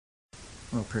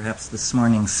Well, perhaps this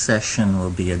morning's session will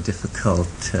be a difficult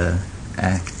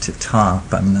act to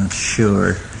top. I'm not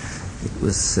sure. It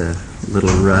was a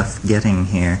little rough getting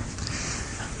here.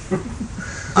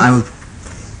 I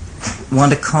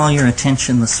want to call your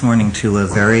attention this morning to a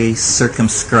very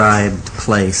circumscribed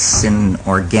place in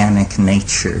organic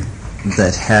nature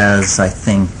that has, I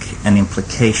think, an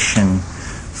implication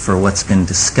for what's been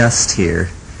discussed here.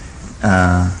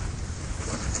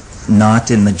 Not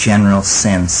in the general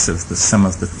sense of some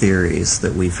of the theories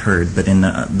that we've heard, but in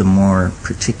the more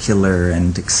particular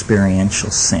and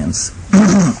experiential sense.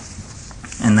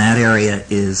 And that area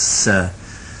is a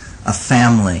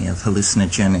family of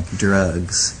hallucinogenic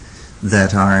drugs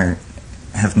that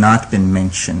have not been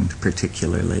mentioned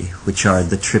particularly, which are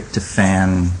the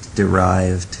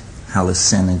tryptophan-derived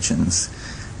hallucinogens,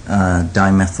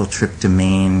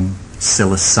 dimethyltryptamine,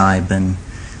 psilocybin,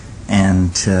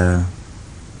 and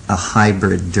a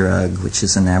hybrid drug, which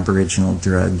is an aboriginal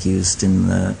drug used in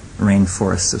the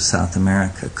rainforests of South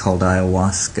America called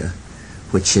ayahuasca,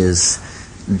 which is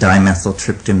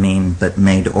dimethyltryptamine but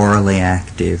made orally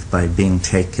active by being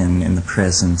taken in the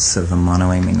presence of a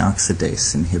monoamine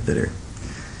oxidase inhibitor.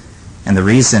 And the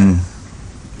reason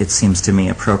it seems to me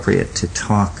appropriate to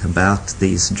talk about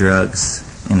these drugs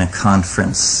in a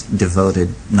conference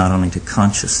devoted not only to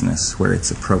consciousness, where its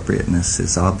appropriateness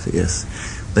is obvious,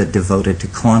 but devoted to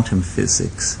quantum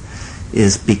physics,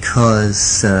 is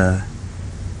because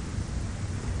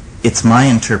it's my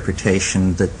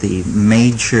interpretation that the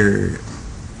major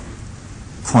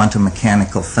quantum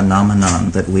mechanical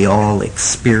phenomenon that we all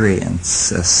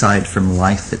experience, aside from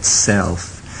life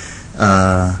itself,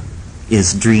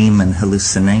 is dream and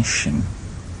hallucination.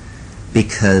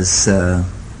 Because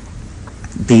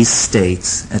these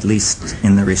states, at least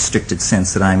in the restricted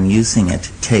sense that I'm using it,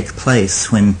 take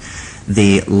place when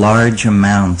the large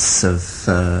amounts of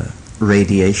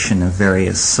radiation of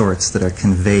various sorts that are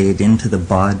conveyed into the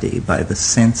body by the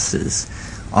senses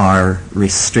are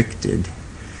restricted,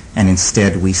 and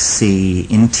instead we see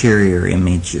interior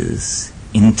images,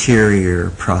 interior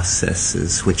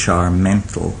processes which are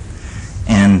mental,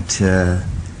 and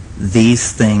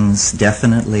these things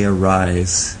definitely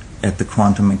arise at the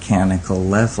quantum mechanical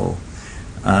level.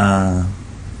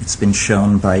 It's been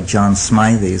shown by John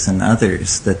Smythes and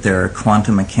others that there are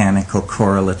quantum mechanical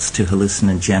correlates to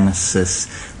hallucinogenesis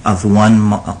of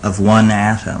one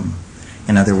atom.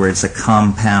 In other words, a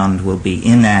compound will be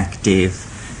inactive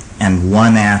and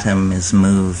one atom is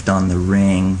moved on the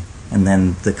ring, and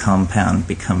then the compound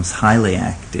becomes highly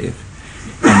active.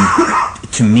 And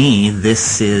to me,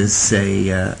 this is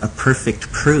a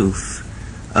perfect proof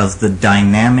of the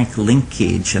dynamic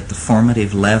linkage at the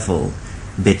formative level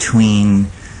between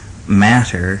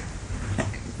matter,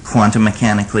 quantum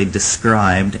mechanically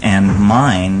described, and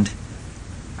mind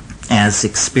as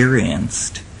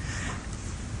experienced.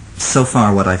 So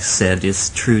far what I've said is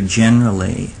true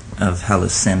generally of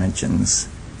hallucinogens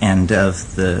and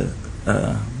of the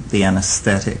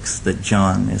anesthetics that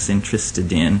John is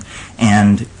interested in,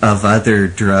 and of other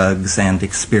drugs and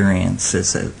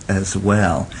experiences as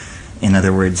well. In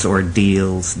other words,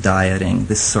 ordeals, dieting,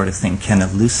 this sort of thing can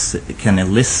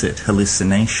elicit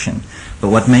hallucination. But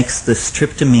what makes this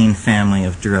tryptamine family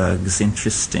of drugs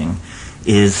interesting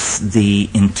is the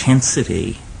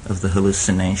intensity of the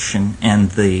hallucination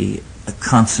and the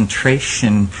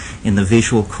concentration in the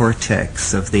visual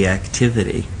cortex of the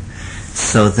activity,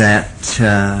 so that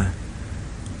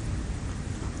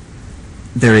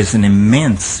there is an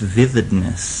immense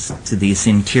vividness to these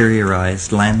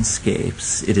interiorized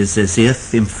landscapes. It is as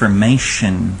if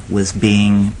information was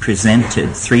being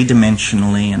presented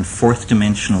three-dimensionally and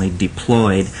fourth-dimensionally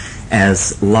deployed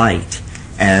as light,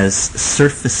 as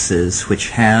surfaces which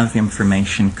have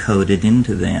information coded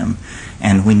into them.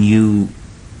 And when you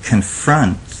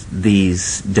confront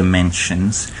these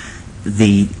dimensions,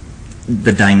 the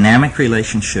dynamic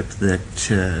relationship that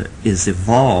is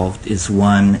evolved is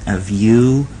one of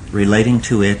you relating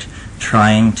to it,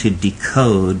 trying to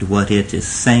decode what it is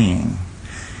saying.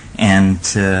 And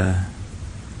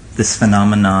this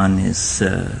phenomenon is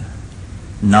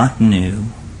not new.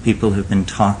 People have been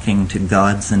talking to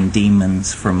gods and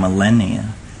demons for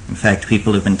millennia. In fact,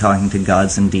 people have been talking to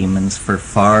gods and demons for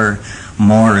far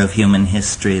more of human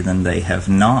history than they have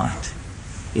not.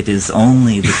 It is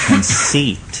only the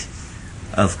conceit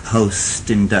of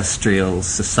post-industrial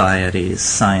societies,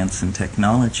 science and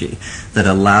technology, that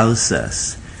allows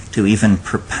us to even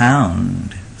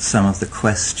propound some of the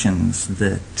questions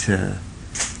that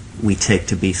we take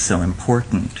to be so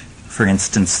important. For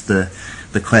instance, the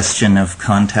question of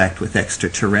contact with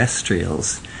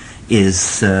extraterrestrials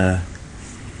is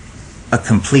a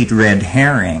complete red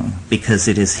herring, because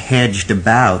it is hedged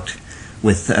about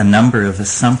with a number of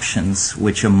assumptions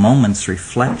which a moment's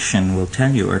reflection will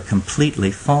tell you are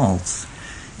completely false.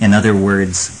 In other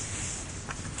words,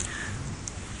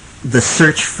 the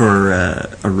search for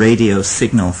a radio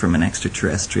signal from an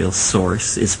extraterrestrial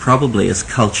source is probably as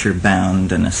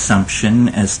culture-bound an assumption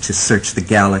as to search the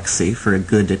galaxy for a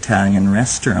good Italian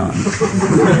restaurant.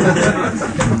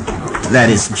 That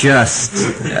is just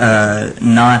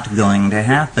not going to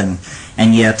happen.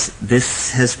 And yet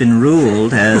this has been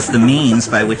ruled as the means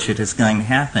by which it is going to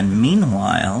happen.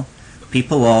 Meanwhile,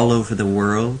 people all over the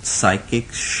world,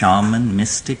 psychics, shaman,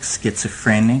 mystics,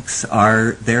 schizophrenics,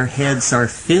 their heads are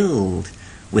filled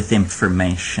with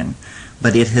information.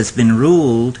 But it has been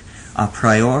ruled a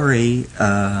priori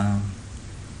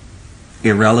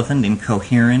irrelevant,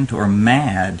 incoherent, or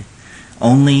mad.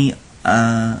 Only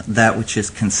that which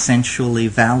is consensually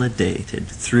validated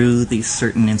through these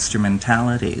certain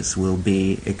instrumentalities will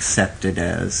be accepted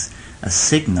as a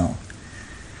signal.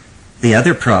 The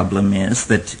other problem is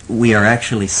that we are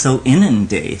actually so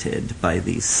inundated by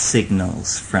these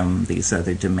signals from these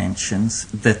other dimensions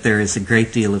that there is a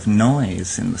great deal of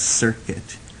noise in the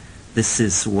circuit. This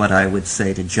is what I would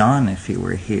say to John if he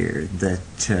were here,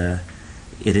 that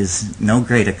it is no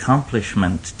great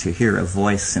accomplishment to hear a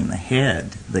voice in the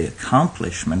head. The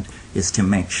accomplishment is to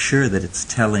make sure that it's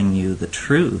telling you the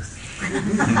truth.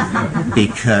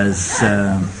 Because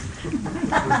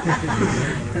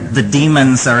the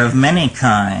demons are of many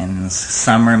kinds.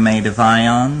 Some are made of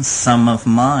ions, some of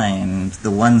mind. The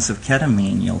ones of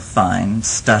ketamine, you'll find,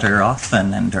 stutter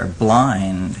often and are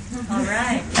blind. All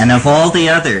right. And of all the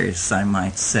others, I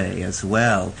might say as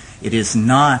well, it is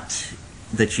not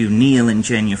that you kneel in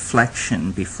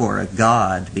genuflection before a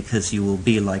god because you will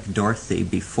be like Dorothy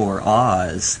before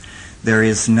Oz. There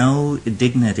is no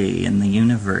dignity in the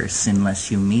universe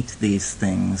unless you meet these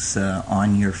things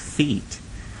on your feet.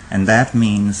 And that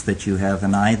means that you have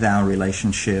an I-thou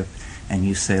relationship, and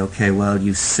you say, okay, well,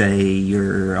 you say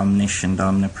you're omniscient,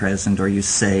 omnipresent, or you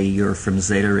say you're from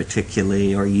Zeta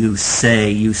Reticuli, or you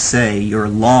say you're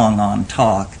long on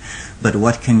talk, but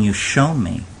what can you show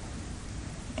me?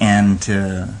 And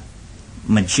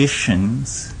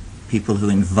magicians, people who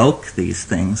invoke these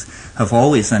things, have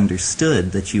always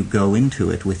understood that you go into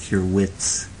it with your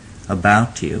wits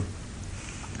about you.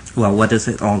 Well, what does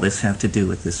all this have to do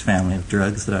with this family of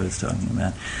drugs that I was talking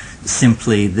about?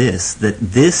 Simply this, that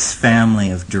this family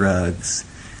of drugs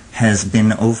has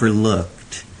been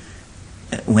overlooked.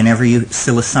 Whenever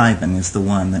psilocybin is the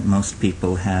one that most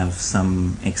people have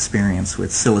some experience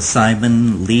with.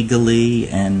 Psilocybin legally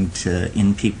and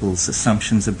in people's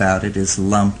assumptions about it is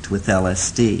lumped with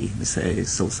LSD. They say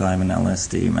psilocybin,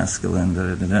 LSD, mescaline,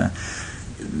 da-da-da-da.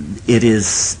 It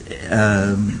is,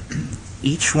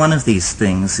 each one of these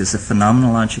things is a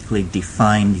phenomenologically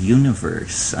defined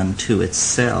universe unto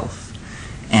itself.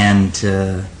 And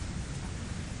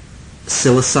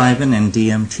psilocybin and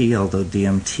DMT, although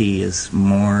DMT is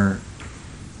more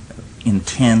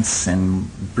intense and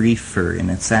briefer in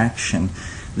its action,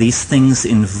 these things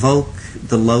invoke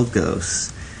the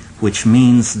logos, which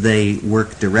means they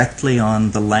work directly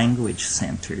on the language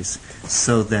centers,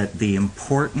 so that the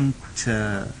important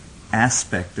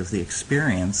aspect of the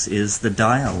experience is the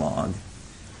dialogue.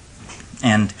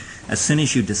 And as soon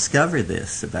as you discover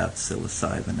this about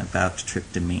psilocybin, about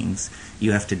tryptamines,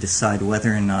 you have to decide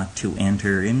whether or not to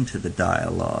enter into the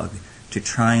dialogue to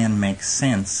try and make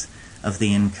sense of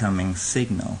the incoming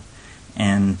signal.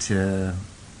 And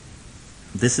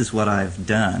this is what I've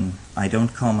done. I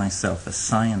don't call myself a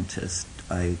scientist.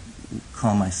 I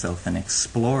call myself an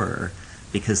explorer,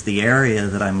 because the area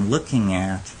that I'm looking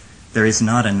at, there is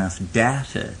not enough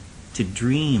data to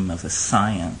dream of a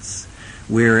science.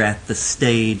 We're at the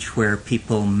stage where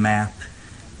people map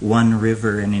one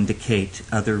river and indicate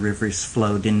other rivers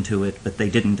flowed into it, but they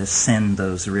didn't ascend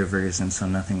those rivers, and so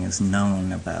nothing is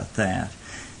known about that.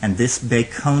 And this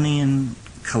Baconian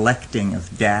collecting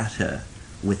of data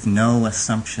with no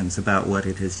assumptions about what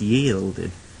it has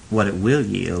yielded, what it will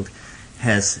yield,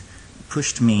 has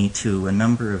pushed me to a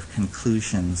number of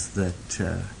conclusions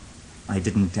that I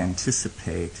didn't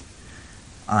anticipate.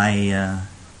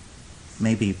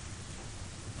 Maybe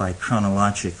by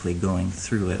chronologically going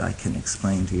through it, I can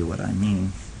explain to you what I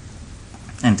mean.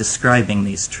 And describing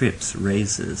these trips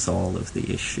raises all of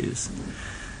the issues.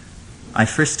 I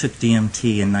first took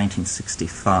DMT in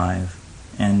 1965,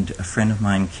 and a friend of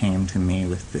mine came to me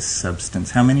with this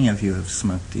substance. How many of you have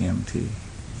smoked DMT?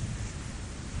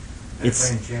 It's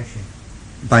by injection.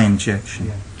 By injection.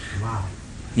 Yeah. Wow.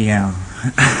 Yeah.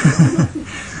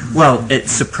 Well,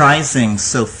 it's surprising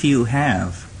so few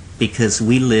have. because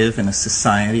we live in a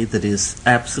society that is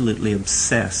absolutely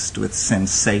obsessed with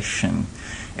sensation.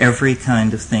 Every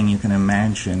kind of thing you can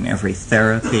imagine, every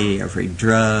therapy, every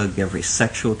drug, every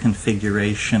sexual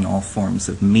configuration, all forms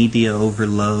of media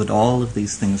overload, all of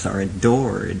these things are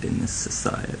adored in this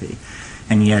society.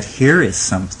 And yet here is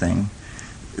something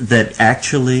that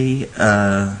actually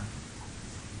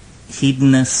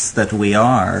hedonists that we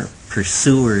are,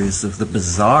 pursuers of the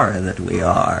bizarre that we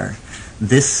are,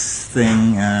 this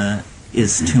thing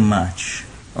is too much.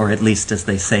 Or at least, as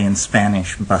they say in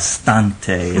Spanish,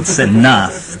 bastante. It's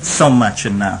enough, so much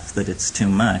enough that it's too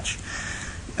much.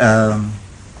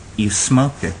 You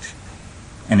smoke it,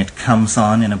 and it comes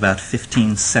on in about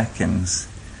 15 seconds.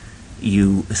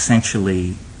 You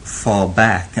essentially fall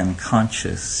back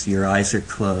unconscious. Your eyes are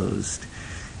closed,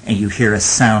 and you hear a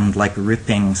sound like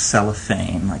ripping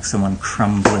cellophane, like someone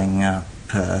crumbling up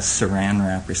saran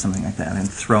wrap or something like that and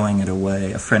throwing it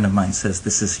away. A friend of mine says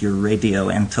this is your radio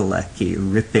entelechy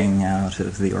ripping out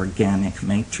of the organic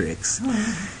matrix.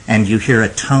 And you hear a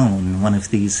tone, one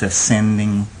of these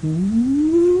ascending,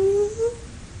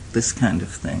 this kind of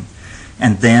thing.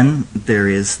 And then there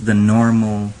is the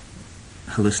normal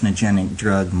hallucinogenic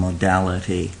drug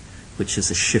modality, which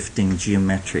is a shifting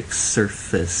geometric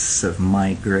surface of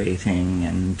migrating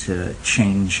and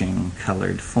changing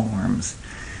colored forms.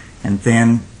 And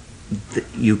then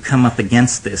you come up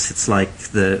against this. It's like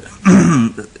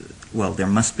well, there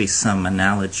must be some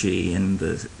analogy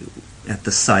at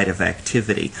the site of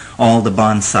activity. All the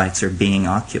bond sites are being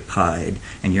occupied,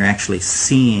 and you're actually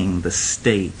seeing the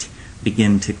state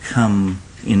begin to come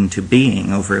into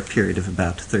being over a period of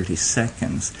about 30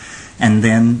 seconds. And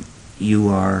then you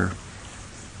are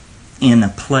in a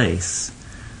place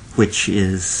which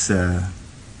is...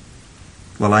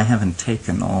 well, I haven't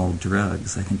taken all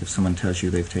drugs. I think if someone tells you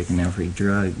they've taken every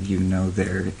drug, you know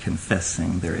they're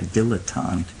confessing they're a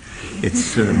dilettante.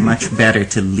 It's much better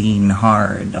to lean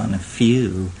hard on a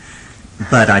few.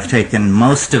 But I've taken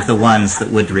most of the ones that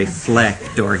would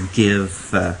reflect or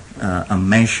give a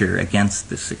measure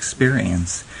against this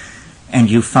experience. And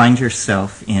you find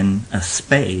yourself in a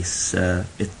space.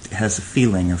 It has a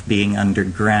feeling of being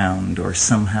underground or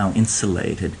somehow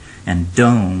insulated and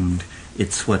domed.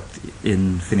 It's what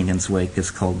in Finnegan's Wake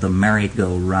is called the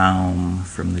merry-go-round,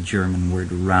 from the German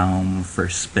word Raum for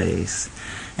space.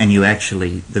 And you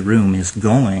actually, the room is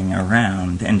going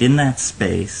around, and in that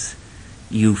space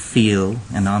you feel,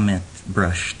 and Amit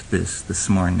brushed this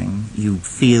morning, you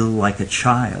feel like a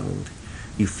child.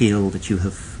 You feel that you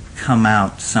have come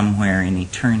out somewhere in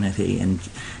eternity, and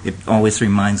it always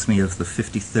reminds me of the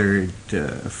 53rd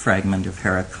fragment of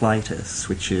Heraclitus,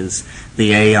 which is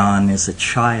the aeon is a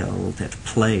child at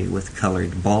play with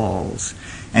colored balls,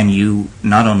 and you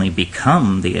not only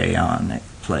become the aeon at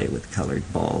play with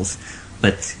colored balls,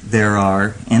 but there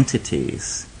are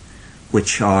entities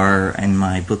which are, in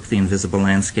my book The Invisible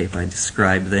Landscape, I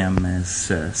describe them as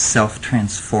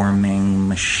self-transforming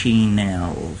machine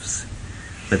elves.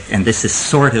 And this is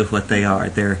sort of what they are.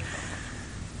 They're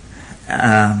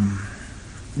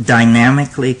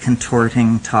dynamically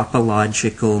contorting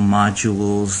topological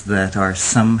modules that are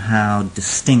somehow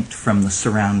distinct from the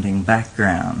surrounding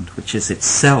background, which is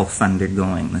itself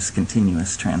undergoing this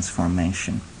continuous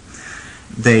transformation.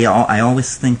 I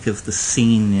always think of the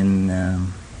scene in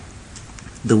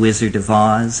The Wizard of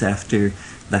Oz after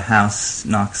the house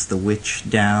knocks the witch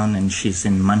down and she's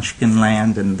in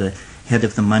Munchkinland, and the head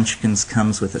of the Munchkins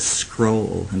comes with a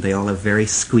scroll, and they all have very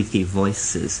squeaky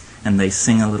voices, and they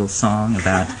sing a little song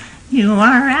about, "You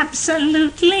are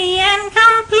absolutely and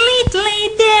completely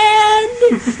dead,"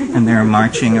 and they're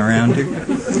marching around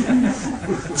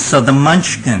her. So the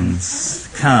Munchkins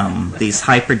come, these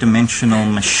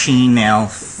hyperdimensional machine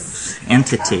elf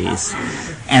entities,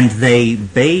 and they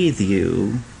bathe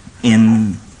you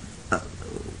in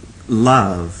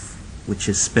love, which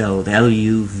is spelled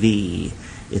L-U-V.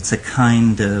 It's a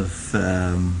kind of,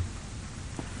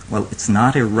 well, it's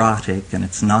not erotic and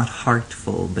it's not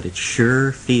heartful, but it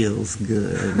sure feels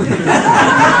good.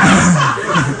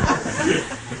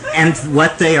 And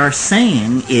what they are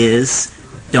saying is,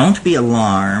 don't be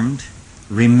alarmed,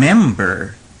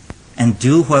 remember, and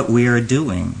do what we are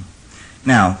doing.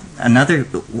 Now,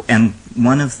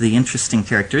 one of the interesting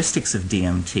characteristics of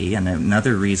DMT, and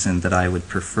another reason that I would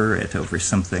prefer it over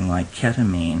something like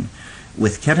ketamine,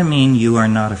 with ketamine you are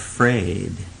not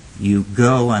afraid. You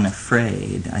go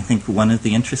unafraid. I think one of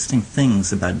the interesting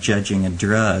things about judging a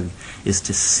drug is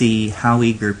to see how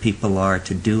eager people are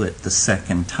to do it the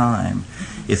second time.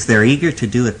 If they're eager to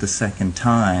do it the second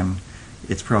time,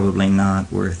 it's probably not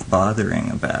worth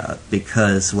bothering about,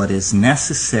 because what is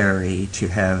necessary to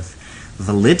have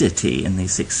validity in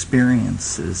these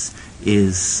experiences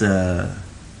is the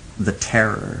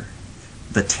terror.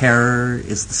 The terror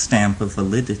is the stamp of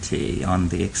validity on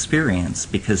the experience,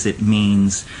 because it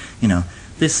means,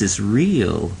 this is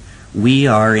real. We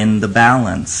are in the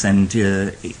balance, and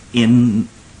in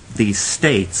these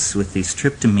states with these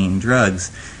tryptamine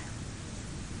drugs,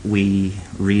 we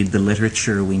read the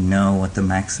literature, we know what the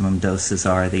maximum doses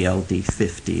are, the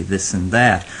LD50, this and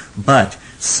that. But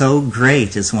so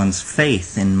great is one's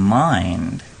faith in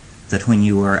mind that when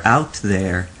you are out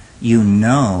there, you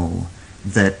know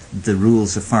that the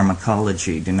rules of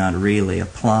pharmacology do not really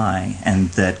apply, and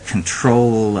that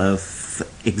control of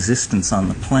existence on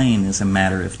the plane is a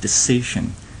matter of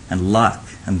decision and luck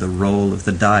and the roll of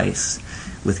the dice.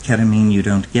 With ketamine, you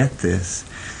don't get this.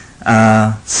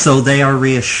 So they are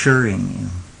reassuring you,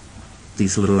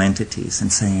 these little entities,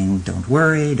 and saying, don't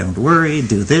worry,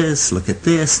 do this, look at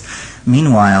this.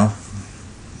 Meanwhile,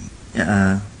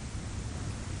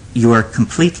 you are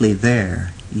completely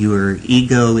there. Your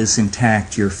ego is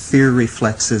intact, your fear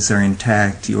reflexes are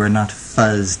intact, you are not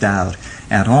fuzzed out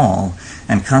at all,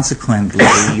 and consequently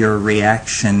your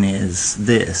reaction is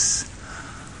this.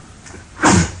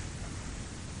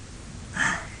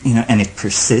 And it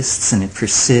persists,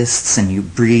 and you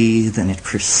breathe, and it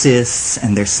persists,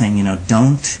 and they're saying,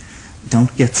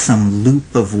 don't get some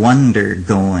loop of wonder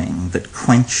going that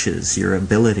quenches your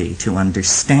ability to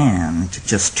understand.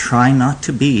 Just try not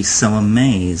to be so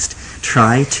amazed.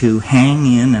 Try to hang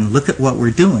in and look at what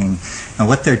we're doing. And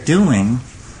what they're doing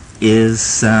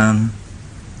is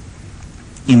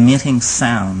emitting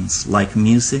sounds like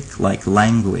music, like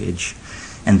language.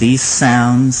 And these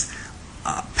sounds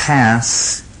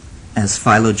pass, as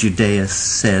Philo-Judaeus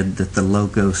said that the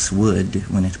Logos would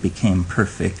when it became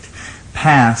perfect,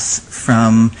 pass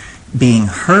from being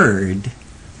heard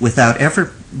without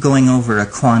ever going over a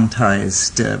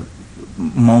quantized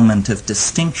moment of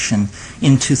distinction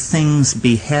into things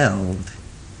beheld.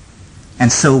 And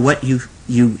so what you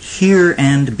hear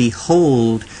and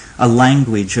behold a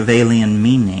language of alien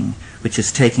meaning which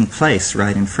is taking place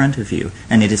right in front of you,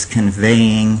 and it is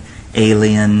conveying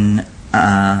alien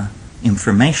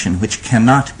information which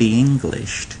cannot be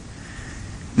Englished.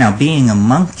 Now, being a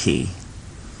monkey,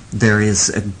 there is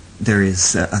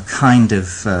a kind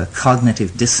of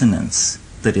cognitive dissonance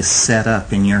that is set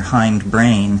up in your hind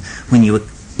brain when you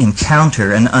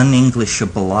encounter an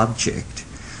unenglishable object,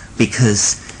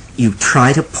 because you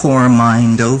try to pour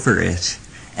mind over it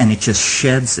and it just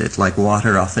sheds it like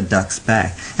water off a duck's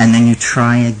back. And then you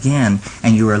try again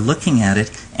and you are looking at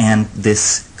it, and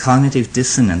this cognitive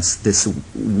dissonance, this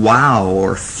wow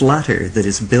or flutter that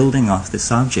is building off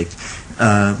this object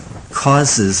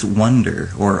causes wonder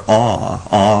or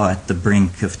awe at the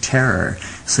brink of terror.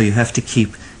 So you have to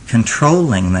keep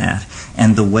controlling that,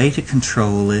 and the way to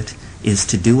control it is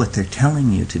to do what they're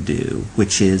telling you to do,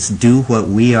 which is do what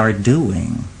we are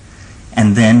doing,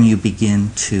 and then you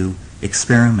begin to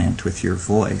experiment with your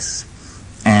voice.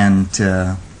 And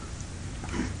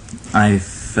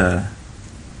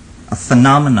a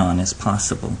phenomenon is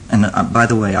possible. And by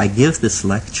the way, I give this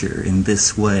lecture in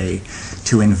this way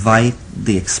to invite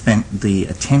the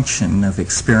attention of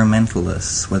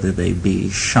experimentalists, whether they be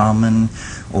shaman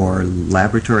or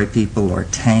laboratory people or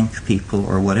tank people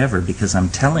or whatever, because I'm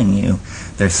telling you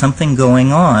there's something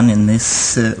going on in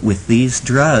this with these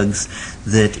drugs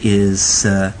that is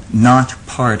not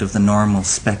part of the normal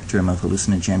spectrum of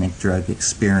hallucinogenic drug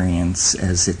experience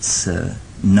as it's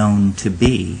known to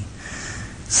be.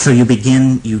 So you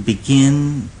begin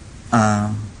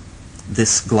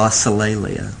this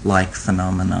glossolalia-like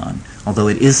phenomenon, although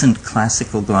it isn't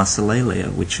classical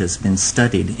glossolalia, which has been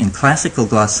studied. In classical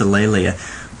glossolalia,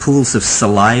 pools of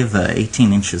saliva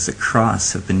 18 inches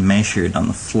across have been measured on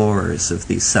the floors of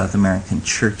these South American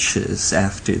churches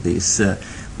after these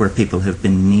where people have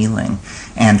been kneeling.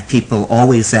 And people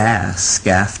always ask,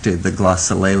 after the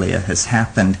glossolalia has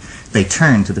happened, they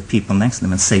turn to the people next to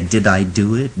them and say, did I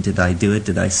do it? Did I do it?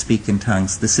 Did I speak in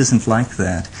tongues? This isn't like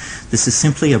that. This is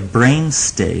simply a brain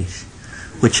state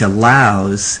which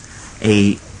allows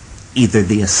either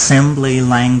the assembly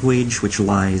language, which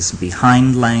lies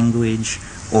behind language,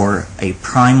 or a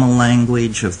primal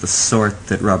language of the sort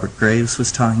that Robert Graves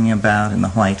was talking about in The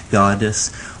White Goddess,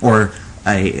 or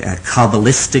a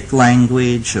Kabbalistic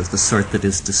language of the sort that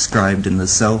is described in the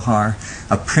Zohar,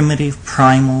 a primitive,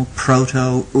 primal,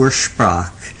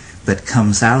 proto-Ursprach that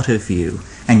comes out of you,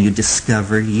 and you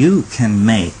discover you can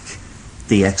make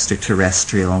the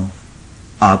extraterrestrial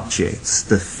objects,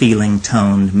 the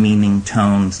feeling-toned,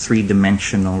 meaning-toned,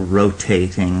 three-dimensional,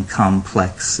 rotating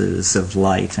complexes of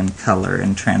light and color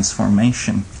and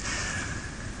transformation.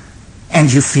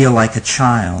 And you feel like a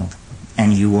child.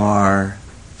 and you are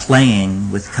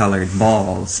playing with colored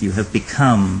balls. You have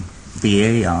become the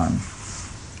aeon.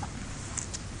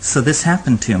 So this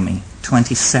happened to me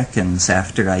 20 seconds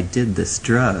after I did this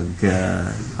drug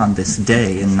on this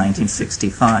day in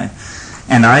 1965.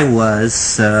 And I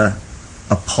was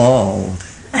appalled.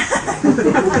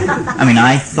 I mean,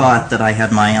 I thought that I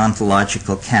had my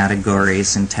ontological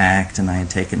categories intact, and I had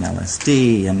taken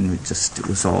LSD, and it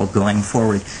was all going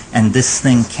forward. And this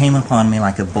thing came upon me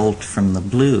like a bolt from the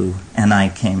blue, and I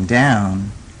came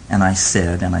down, and I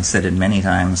said it many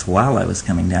times while I was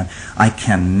coming down, I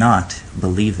cannot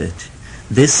believe it.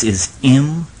 This is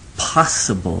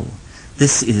impossible.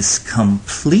 This is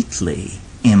completely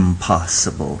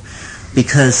impossible.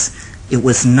 Because it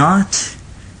was not,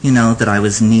 that I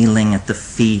was kneeling at the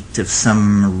feet of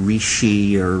some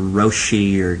rishi or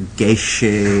roshi or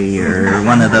geshe or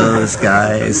one of those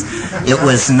guys. It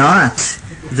was not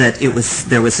that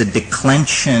there was a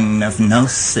declension of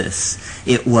gnosis.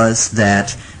 It was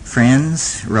that,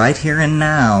 friends, right here and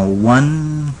now,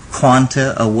 one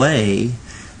quanta away,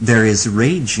 there is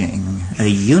raging a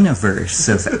universe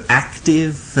of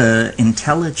active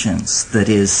intelligence that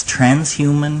is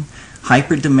transhuman,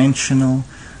 hyperdimensional,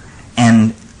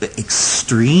 and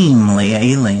extremely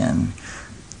alien.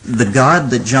 The God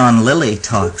that John Lilly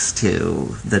talks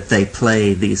to, that they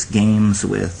play these games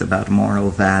with about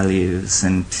moral values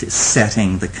and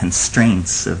setting the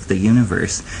constraints of the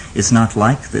universe, is not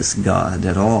like this God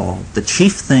at all. The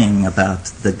chief thing about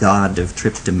the God of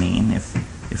Tryptamine,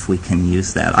 if we can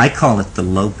use that, I call it the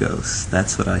Logos.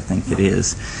 That's what I think it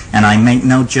is. And I make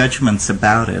no judgments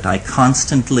about it. I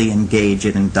constantly engage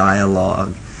it in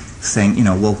dialogue, saying,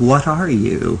 well, what are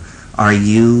you? Are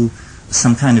you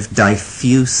some kind of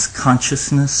diffuse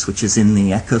consciousness which is in the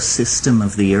ecosystem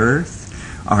of the earth?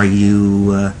 Are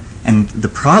you... and the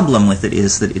problem with it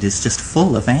is that it is just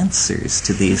full of answers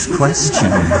to these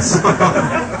questions.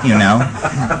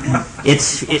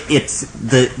 It's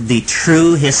the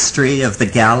true history of the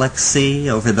galaxy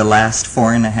over the last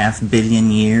 4.5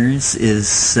 billion years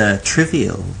is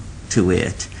trivial to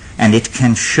it, and it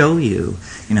can show you.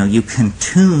 You can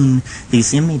tune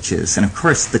these images, and of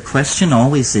course the question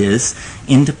always is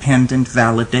independent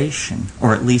validation,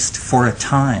 or at least for a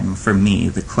time for me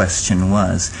the question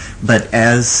was. But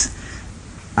as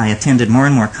I attended more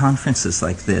and more conferences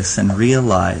like this and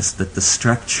realized that the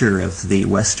structure of the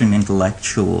Western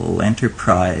intellectual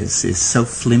enterprise is so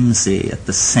flimsy at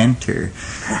the center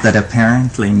that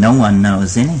apparently no one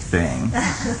knows anything,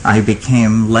 I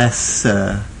became less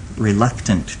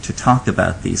reluctant to talk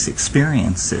about these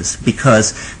experiences,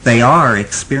 because they are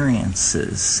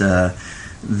experiences.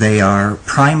 They are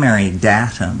primary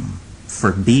datum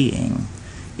for being.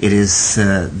 This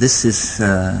is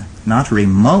not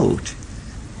remote,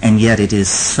 and yet it is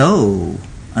so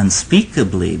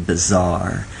unspeakably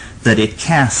bizarre that it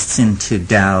casts into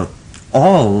doubt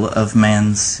all of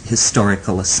man's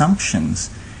historical assumptions.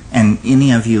 And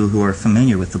any of you who are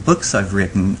familiar with the books I've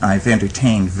written, I've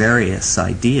entertained various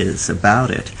ideas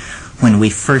about it. When we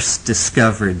first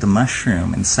discovered the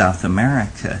mushroom in South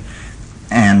America,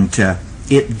 and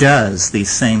it does these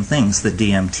same things that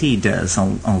DMT does,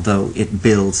 although it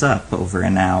builds up over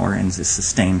an hour and is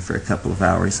sustained for a couple of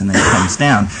hours and then comes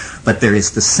down. But there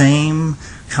is the same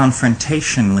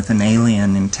confrontation with an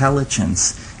alien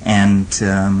intelligence, and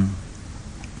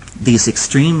these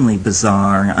extremely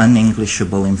bizarre,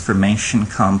 unenglishable information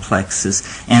complexes,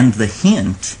 and the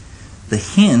hint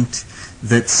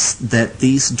that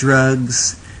these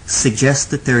drugs suggest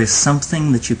that there is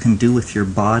something that you can do with your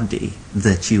body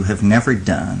that you have never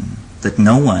done, that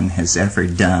no one has ever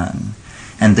done,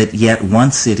 and that yet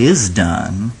once it is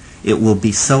done, it will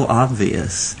be so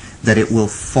obvious that it will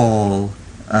fall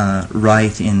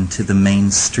right into the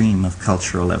mainstream of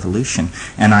cultural evolution.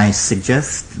 And I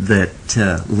suggest that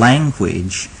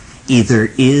language either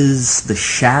is the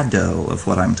shadow of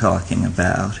what I'm talking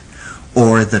about,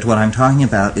 or that what I'm talking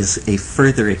about is a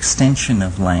further extension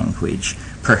of language.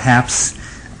 Perhaps,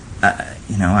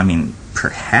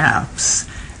 perhaps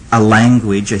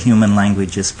a human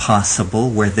language is possible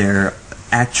where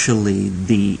actually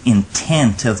the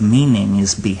intent of meaning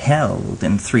is beheld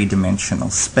in three-dimensional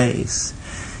space.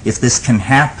 If this can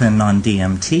happen on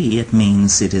DMT, it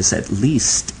means it is at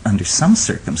least, under some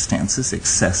circumstances,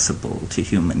 accessible to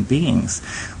human beings.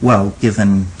 Well,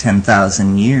 given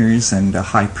 10,000 years and a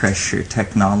high-pressure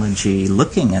technology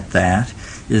looking at that,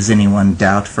 does anyone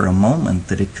doubt for a moment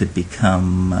that it could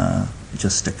become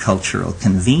just a cultural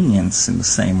convenience in the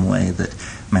same way that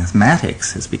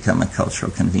mathematics has become a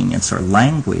cultural convenience or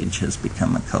language has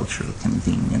become a cultural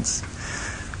convenience?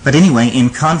 But anyway, in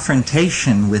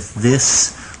confrontation with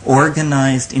this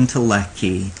organized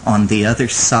intellecti on the other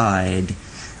side,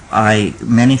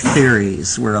 many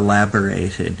theories were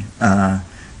elaborated.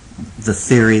 The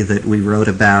theory that we wrote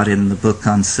about in the book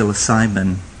on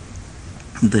psilocybin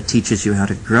that teaches you how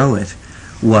to grow it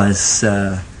was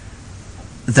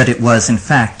that it was in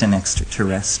fact an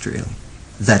extraterrestrial,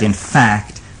 that in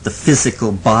fact the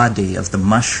physical body of the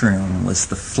mushroom was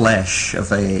the flesh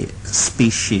of a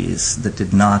species that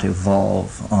did not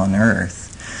evolve on Earth.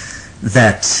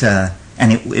 That,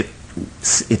 and it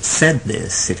said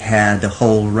this, it had a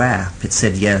whole rap. It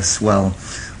said, yes, well,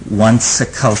 once a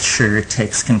culture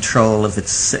takes control of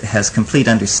has complete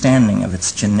understanding of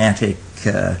its genetic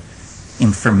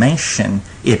information,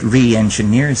 it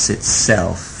re-engineers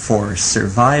itself for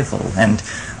survival. And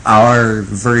our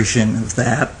version of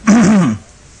that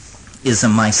is a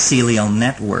mycelial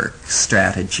network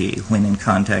strategy when in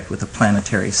contact with a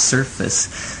planetary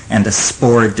surface, and a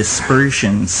spore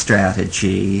dispersion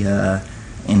strategy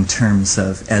in terms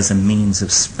of as a means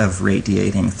of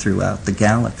radiating throughout the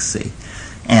galaxy.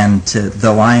 And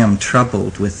though I am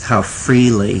troubled with how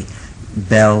freely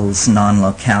Bell's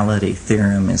non-locality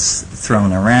theorem is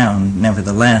thrown around,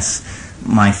 nevertheless,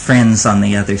 my friends on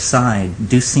the other side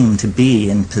do seem to be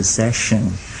in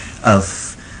possession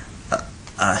of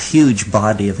a huge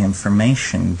body of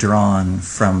information drawn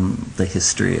from the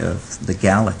history of the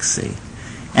galaxy.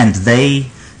 And they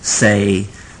say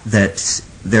that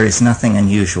there is nothing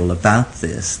unusual about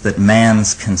this, that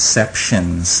man's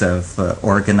conceptions of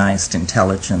organized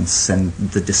intelligence and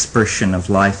the dispersion of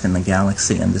life in the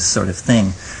galaxy and this sort of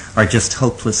thing are just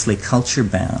hopelessly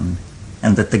culture-bound,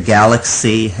 and that the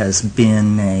galaxy has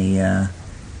been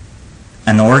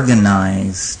an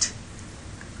organized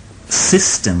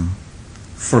system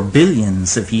for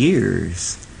billions of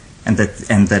years, and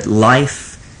that life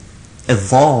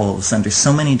evolves under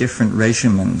so many different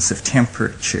regimens of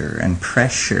temperature and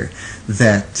pressure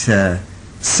that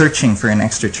searching for an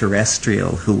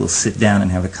extraterrestrial who will sit down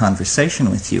and have a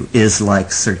conversation with you is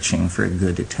like searching for a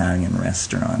good Italian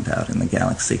restaurant out in the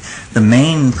galaxy. The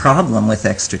main problem with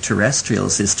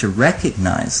extraterrestrials is to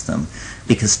recognize them,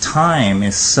 because time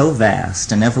is so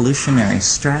vast and evolutionary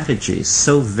strategies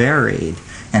so varied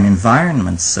and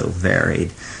environments so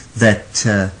varied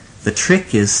that the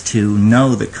trick is to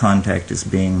know that contact is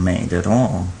being made at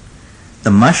all.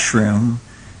 The mushroom,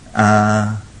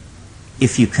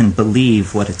 if you can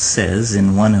believe what it says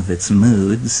in one of its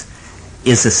moods,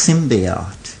 is a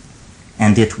symbiote,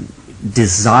 and it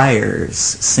desires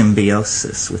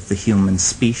symbiosis with the human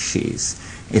species.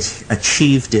 It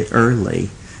achieved it early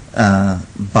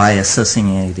by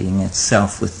associating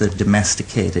itself with the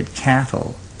domesticated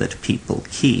cattle that people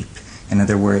keep. In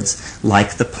other words,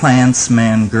 like the plants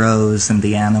man grows and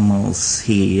the animals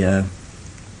he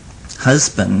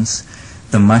husbands,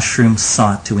 the mushroom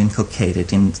sought to inculcate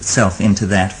itself into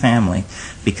that family,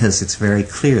 because it's very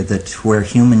clear that where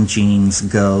human genes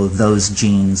go, those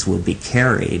genes will be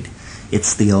carried.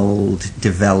 It's the old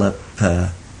develop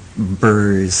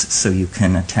burrs so you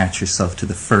can attach yourself to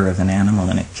the fur of an animal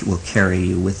and it will carry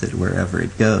you with it wherever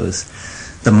it goes.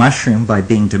 The mushroom, by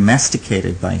being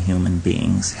domesticated by human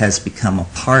beings, has become a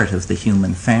part of the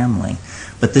human family.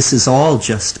 But this is all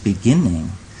just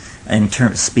beginning.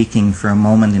 Speaking for a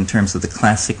moment in terms of the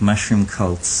classic mushroom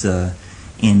cults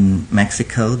in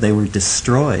Mexico, they were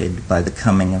destroyed by the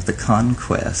coming of the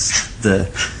conquest.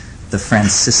 The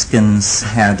Franciscans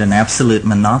had an absolute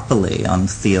monopoly on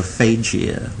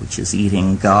theophagia, which is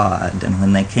eating God. And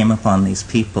when they came upon these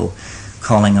people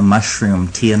calling a mushroom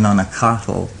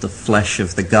tianonacatl, the flesh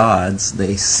of the gods,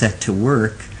 they set to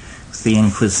work with the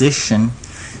Inquisition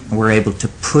and were able to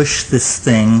push this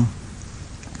thing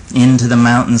into the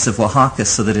mountains of Oaxaca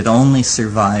so that it only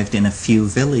survived in a few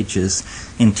villages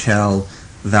until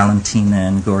Valentina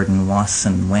and Gordon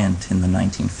Wasson went in the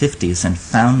 1950s and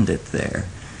found it there.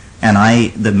 And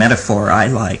the metaphor I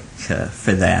like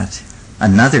for that,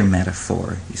 another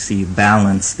metaphor, you see, you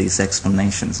balance these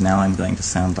explanations. Now I'm going to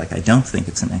sound like I don't think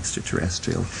it's an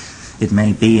extraterrestrial. It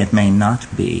may be, it may not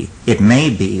be. It may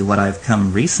be, what I've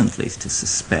come recently to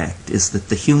suspect, is that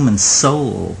the human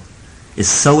soul is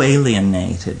so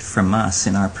alienated from us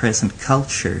in our present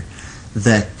culture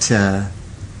that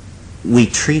we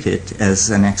treat it as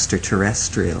an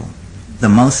extraterrestrial. The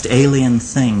most alien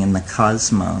thing in the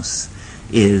cosmos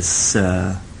is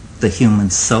the human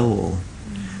soul.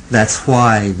 That's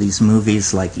why these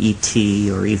movies like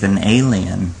E.T. or even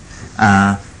Alien,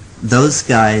 those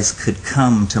guys could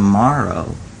come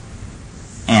tomorrow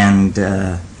and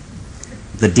the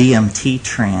DMT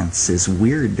trance is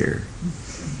weirder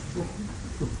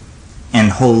and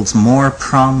holds more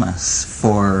promise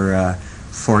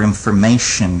for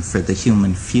information for the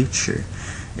human future.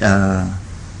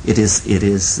 It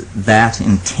is that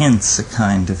intense a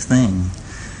kind of thing.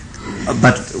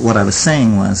 But what I was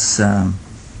saying was,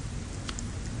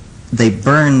 they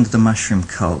burned the mushroom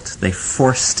cult. They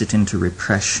forced it into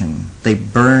repression. They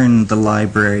burned the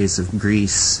libraries of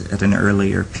Greece at an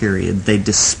earlier period. They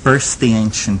dispersed the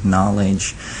ancient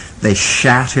knowledge. They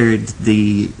shattered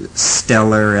the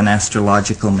stellar and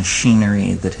astrological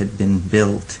machinery that had been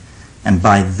built. And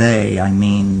by they, I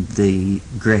mean the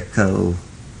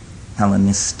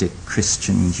Greco-Hellenistic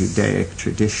Christian Judaic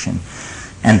tradition.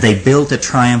 And they built a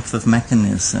triumph of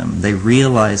mechanism. They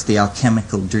realized the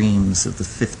alchemical dreams of the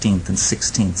 15th and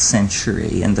 16th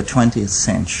century and the 20th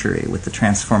century with the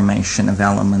transformation of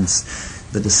elements,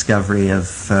 the discovery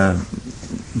of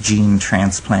gene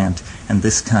transplant and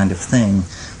this kind of thing.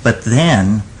 But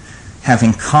then,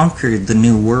 having conquered the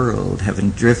New World,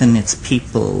 having driven its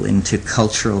people into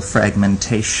cultural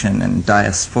fragmentation and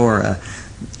diaspora,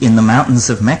 in the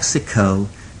mountains of Mexico,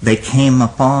 they came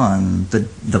upon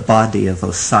the body of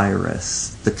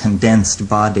Osiris, the condensed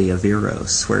body of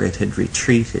Eros, where it had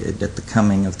retreated at the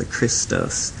coming of the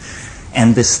Christos.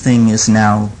 And this thing is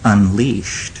now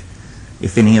unleashed.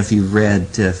 If any of you read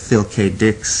Phil K.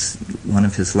 Dick's, one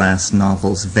of his last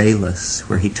novels, Velas,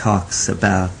 where he talks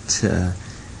about the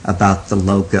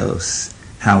Logos,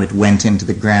 how it went into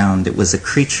the ground. It was a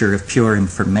creature of pure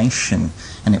information,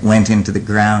 and it went into the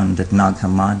ground at Nag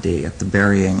Hammadi at the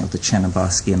burying of the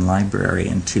Chernobogskian Library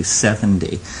in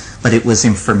 270. But it was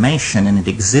information, and it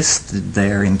existed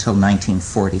there until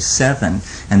 1947.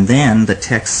 And then the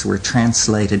texts were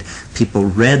translated, people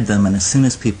read them, and as soon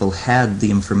as people had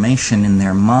the information in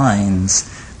their minds,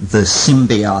 the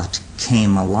symbiote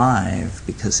came alive,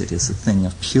 because it is a thing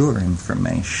of pure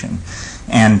information.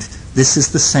 And this is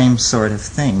the same sort of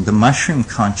thing. The mushroom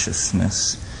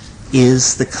consciousness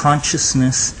is the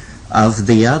consciousness of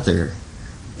the other,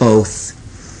 both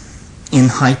in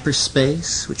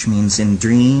hyperspace, which means in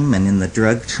dream and in the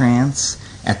drug trance,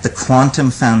 at the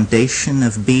quantum foundation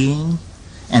of being,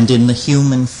 and in the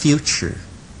human future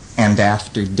and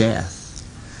after death.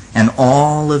 And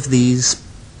all of these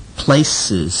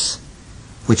places,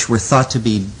 which were thought to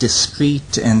be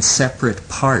discrete and separate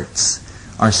parts,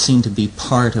 are seen to be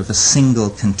part of a single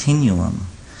continuum.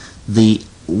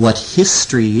 What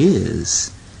history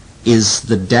is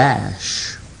the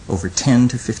dash over 10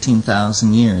 to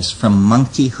 15,000 years from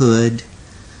monkeyhood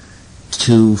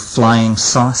to flying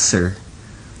saucer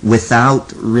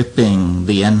without ripping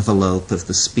the envelope of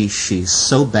the species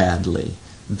so badly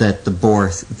that the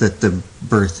birth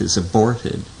is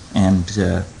aborted and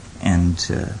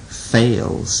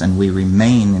fails, and we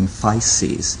remain in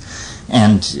physes.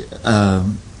 And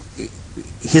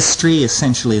history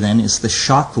essentially then is the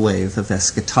shockwave of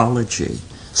eschatology.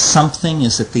 Something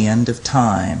is at the end of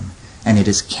time, and it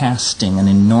is casting an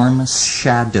enormous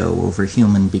shadow over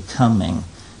human becoming,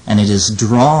 and it is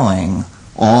drawing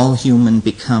all human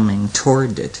becoming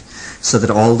toward it, so that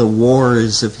all the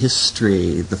wars of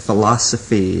history, the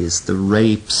philosophies, the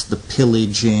rapes, the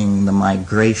pillaging, the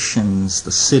migrations,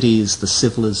 the cities, the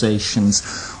civilizations,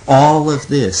 all of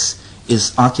this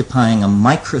is occupying a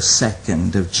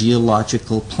microsecond of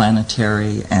geological,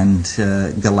 planetary, and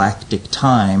galactic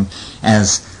time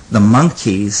as the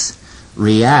monkeys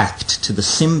react to the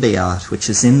symbiote which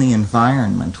is in the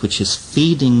environment, which is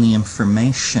feeding the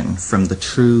information from the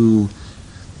true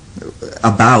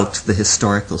about the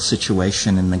historical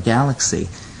situation in the galaxy.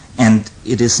 And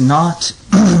it is not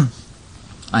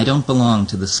I don't belong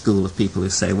to the school of people who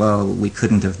say, well, we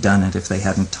couldn't have done it if they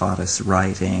hadn't taught us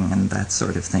writing and that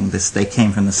sort of thing. They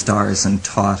came from the stars and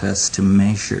taught us to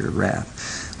measure rap.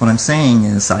 What I'm saying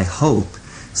is, I hope,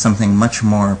 something much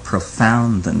more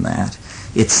profound than that.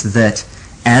 It's that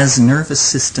as nervous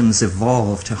systems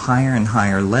evolve to higher and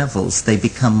higher levels, they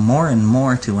become more and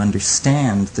more to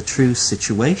understand the true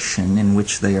situation in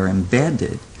which they are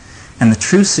embedded. And the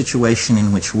true situation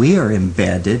in which we are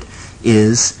embedded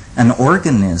is an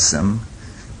organism,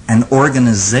 an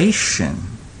organization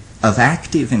of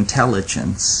active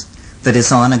intelligence that is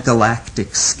on a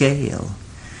galactic scale.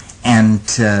 And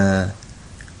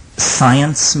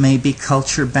science may be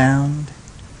culture-bound,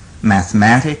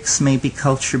 mathematics may be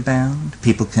culture-bound.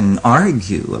 People can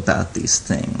argue about these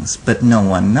things, but no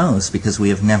one knows, because we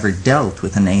have never dealt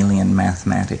with an alien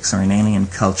mathematics or an alien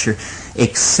culture,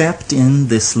 except in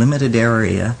this limited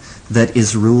area that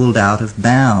is ruled out of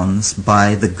bounds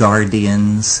by the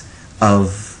guardians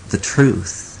of the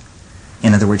truth.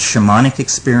 In other words, shamanic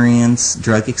experience,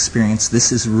 drug experience,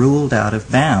 this is ruled out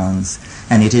of bounds,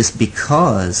 and it is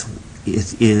because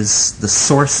it is the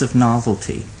source of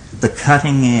novelty, the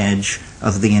cutting edge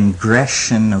of the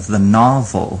ingression of the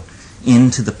novel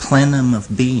into the plenum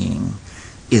of being,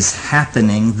 is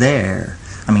happening there.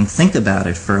 I mean, think about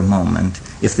it for a moment.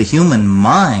 If the human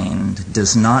mind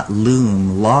does not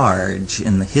loom large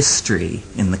in the history,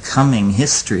 in the coming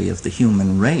history of the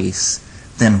human race,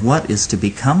 then what is to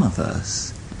become of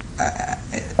us?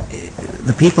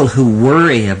 The people who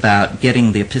worry about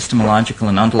getting the epistemological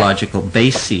and ontological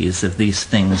bases of these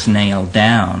things nailed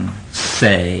down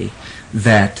say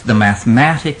that the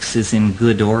mathematics is in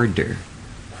good order.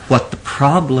 What the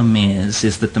problem is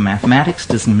that the mathematics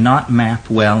does not map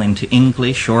well into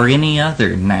English or any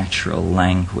other natural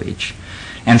language.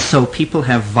 And so people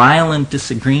have violent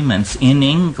disagreements in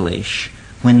English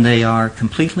when they are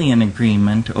completely in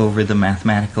agreement over the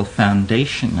mathematical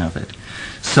foundation of it.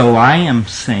 So I am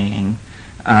saying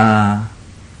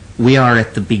we are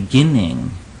at the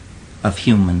beginning of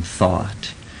human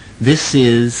thought. This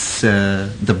is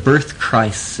the birth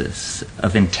crisis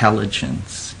of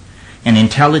intelligence. And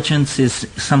intelligence is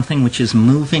something which is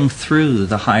moving through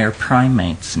the higher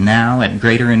primates now at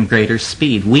greater and greater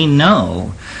speed. We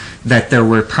know that there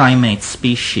were primate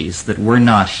species that were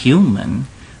not human,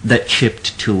 that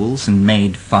chipped tools and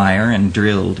made fire and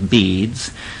drilled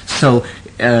beads. So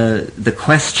the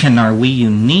question, are we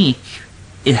unique,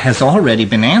 it has already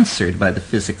been answered by the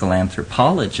physical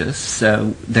anthropologists.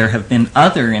 There have been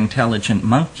other intelligent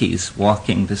monkeys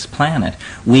walking this planet.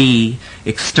 We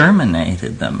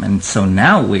exterminated them, and so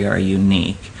now we are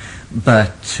unique.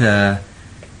 But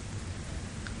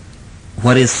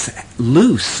what is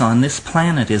loose on this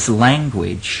planet is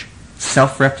language,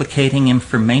 self-replicating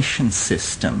information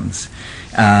systems.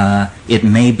 It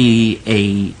may be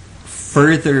a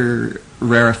further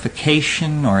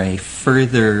rarefication or a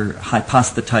further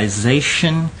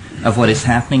hypostatization of what is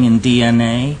happening in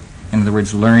DNA. In other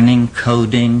words, learning,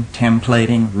 coding,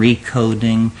 templating,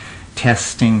 recoding,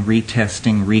 testing,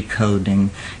 retesting,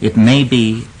 recoding. It may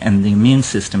be, and the immune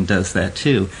system does that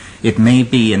too, it may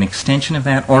be an extension of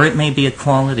that, or it may be a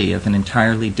quality of an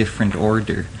entirely different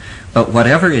order. But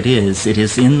whatever it is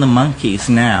in the monkeys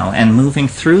now, and moving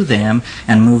through them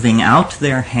and moving out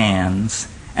their hands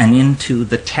and into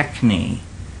the techne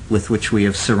with which we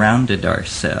have surrounded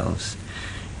ourselves.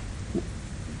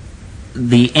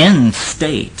 The end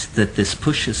state that this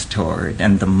pushes toward,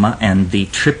 and the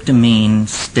tryptamine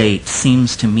state,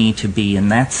 seems to me to be, in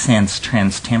that sense,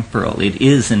 transtemporal. It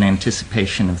is an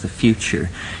anticipation of the future.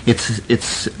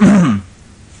 It's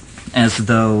as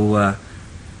though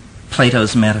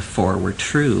Plato's metaphor were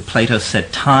true. Plato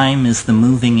said, time is the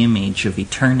moving image of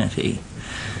eternity.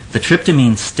 The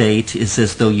tryptamine state is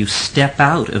as though you step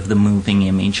out of the moving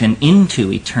image and into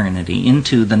eternity,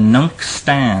 into the nunc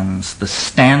stans, the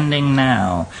standing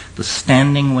now, the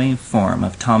standing waveform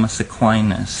of Thomas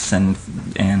Aquinas, and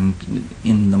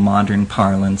in the modern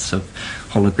parlance of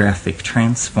holographic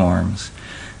transforms.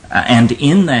 And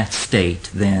in that state,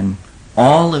 then,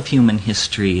 all of human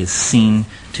history is seen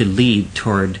to lead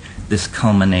toward this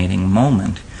culminating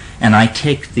moment. And I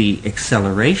take the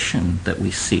acceleration that we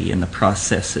see in the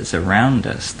processes around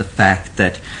us, the fact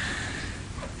that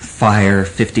fire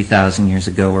 50,000 years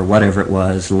ago or whatever it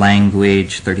was,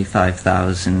 language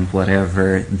 35,000,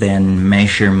 whatever, then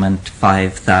measurement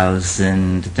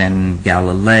 5,000, then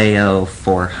Galileo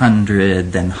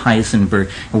 400, then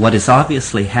Heisenberg. And what is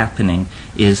obviously happening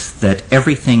is that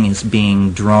everything is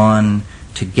being drawn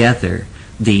together.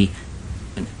 The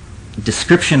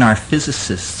description our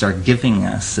physicists are giving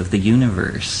us of the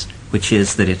universe, which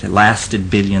is that it lasted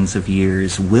billions of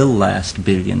years, will last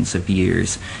billions of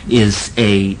years, is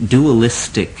a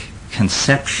dualistic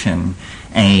conception,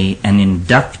 an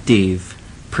inductive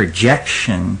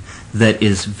projection that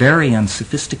is very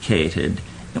unsophisticated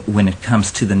when it comes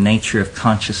to the nature of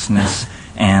consciousness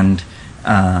and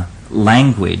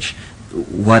language.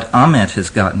 What Ahmet has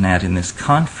gotten at in this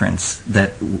conference,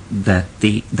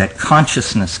 that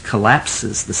consciousness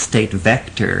collapses the state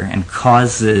vector and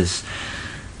causes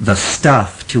the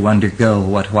stuff to undergo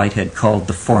what Whitehead called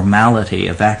the formality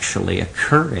of actually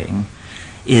occurring,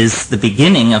 is the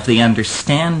beginning of the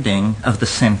understanding of the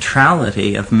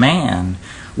centrality of man.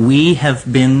 We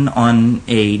have been on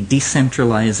a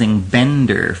decentralizing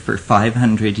bender for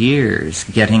 500 years,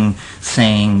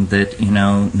 saying that,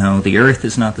 no, the earth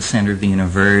is not the center of the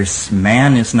universe,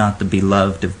 man is not the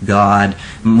beloved of God,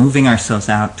 moving ourselves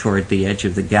out toward the edge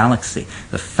of the galaxy.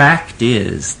 The fact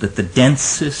is that the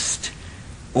densest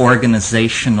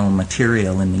organizational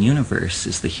material in the universe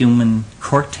is the human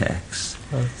cortex.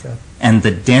 Okay. And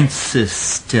the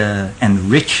densest and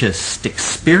richest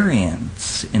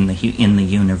experience in the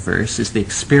universe is the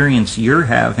experience you're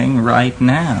having right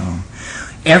now.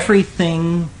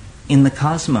 Everything in the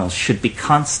cosmos should be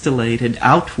constellated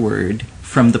outward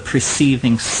from the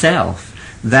perceiving self.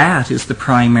 That is the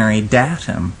primary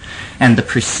datum. And the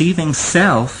perceiving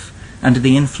self, under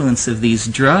the influence of these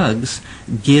drugs,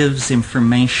 gives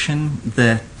information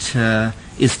that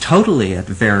is totally at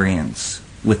variance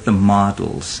with the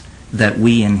models that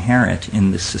we inherit in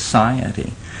this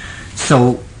society.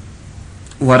 So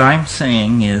what I'm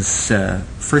saying is,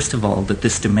 first of all, that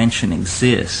this dimension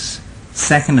exists.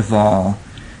 Second of all,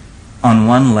 on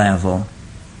one level,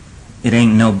 it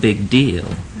ain't no big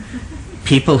deal.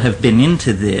 People have been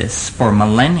into this for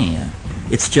millennia.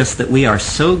 It's just that we are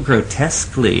so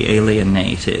grotesquely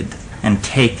alienated and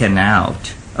taken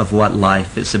out of what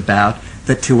life is about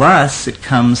that to us it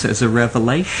comes as a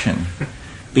revelation.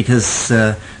 Because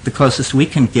the closest we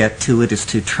can get to it is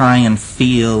to try and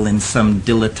feel in some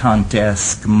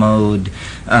dilettante-esque mode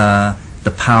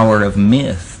the power of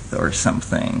myth or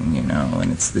something, you know,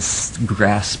 and it's this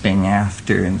grasping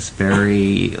after and this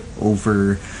very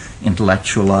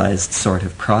over-intellectualized sort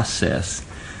of process.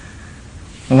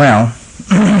 Well,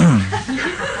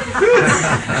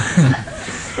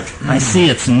 I see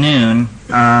it's noon.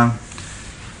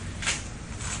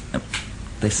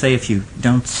 They say if you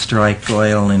don't strike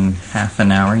oil in half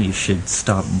an hour, you should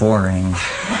stop boring.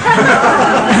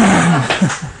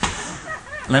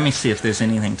 Let me see if there's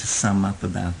anything to sum up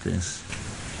about this.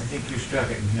 I think you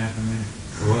struck it in half a minute.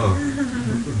 Whoa.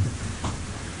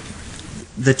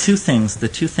 The two things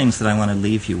that I want to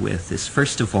leave you with is,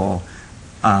 first of all,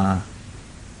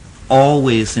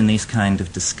 always in these kind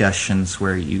of discussions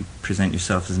where you present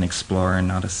yourself as an explorer,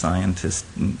 not a scientist,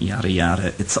 yada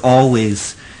yada, it's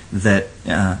always that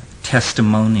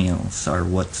testimonials are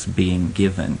what's being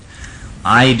given.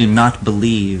 I do not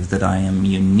believe that I am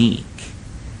unique,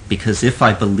 because if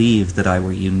I believed that I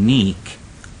were unique,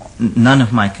 none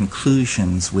of my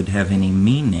conclusions would have any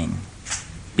meaning,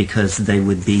 because they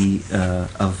would be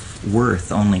of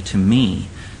worth only to me.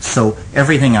 So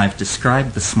everything I've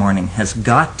described this morning has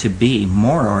got to be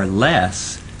more or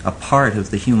less a part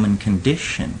of the human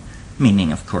condition.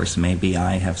 Meaning, of course, maybe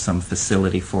I have some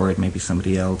facility for it, maybe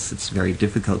somebody else. It's very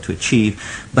difficult to achieve,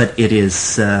 but it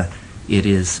is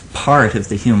part of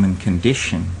the human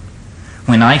condition.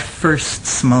 When I first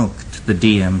smoked the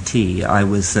DMT, I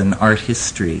was an art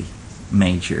history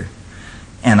major,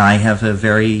 and I have a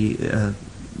very,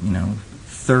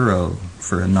 thorough,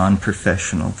 for a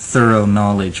non-professional, thorough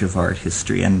knowledge of art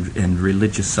history and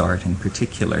religious art in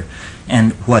particular.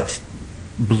 And what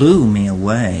blew me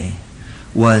away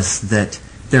was that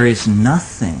there is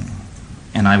nothing,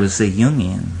 and I was a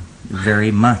Jungian, very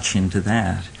much into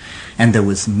that, and there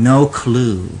was no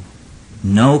clue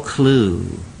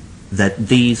that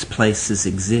these places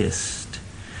exist.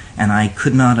 And I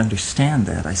could not understand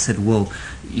that. I said, well,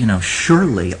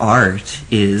 surely art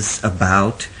is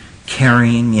about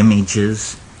carrying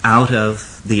images out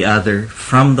of the other,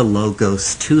 from the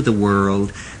logos to the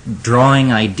world,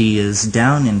 drawing ideas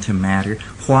down into matter.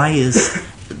 Why is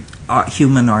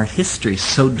human art history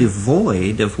so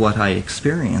devoid of what I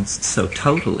experienced so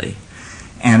totally?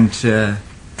 And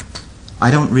I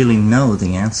don't really know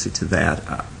the answer to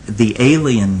that. The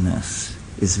alienness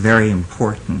is very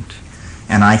important.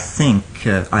 And I think,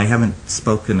 I haven't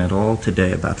spoken at all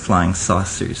today about flying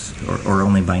saucers, or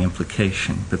only by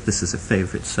implication, but this is a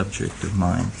favorite subject of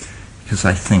mine, because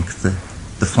I think the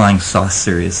flying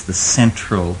saucer is the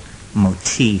central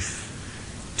motif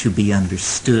to be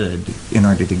understood in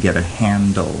order to get a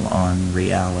handle on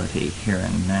reality here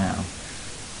and now.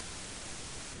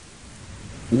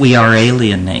 We are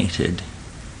alienated,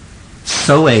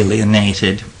 so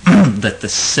alienated that the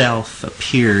self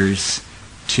appears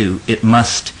it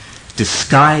must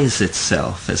disguise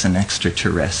itself as an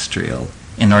extraterrestrial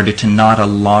in order to not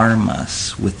alarm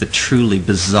us with the truly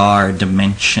bizarre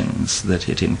dimensions that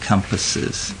it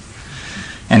encompasses.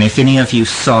 And if any of you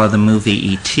saw the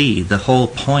movie E.T., the whole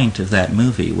point of that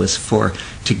movie was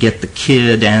to get the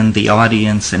kid and the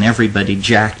audience and everybody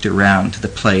jacked around to the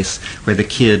place where the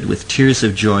kid, with tears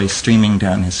of joy streaming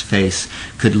down his face,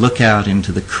 could look out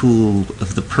into the cool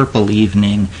of the purple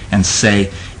evening and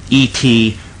say,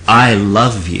 E.T., I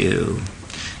love you.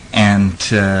 And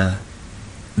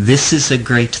this is a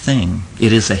great thing.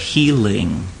 It is a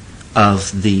healing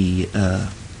of the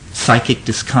psychic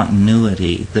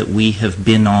discontinuity that we have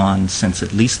been on since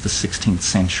at least the 16th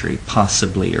century,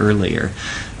 possibly earlier.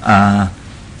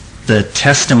 The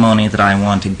testimony that I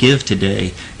want to give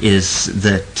today is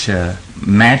that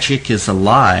magic is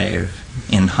alive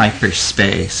in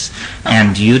hyperspace,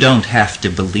 and you don't have to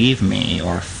believe me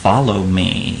or follow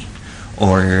me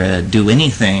or do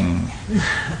anything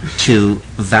to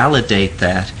validate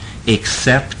that,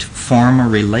 except form a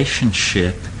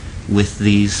relationship with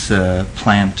these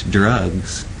plant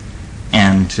drugs.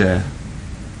 And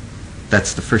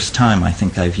That's the first time I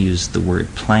think I've used the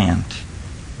word plant.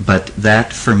 But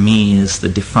that, for me, is the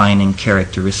defining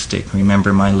characteristic.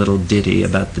 Remember my little ditty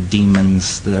about the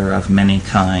demons that are of many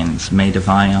kinds, made of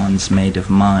ions, made of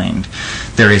mind.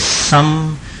 There is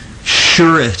some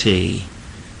surety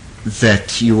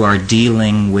that you are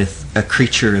dealing with a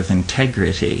creature of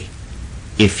integrity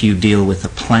if you deal with a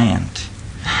plant.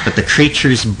 But the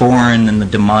creatures born in the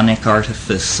demonic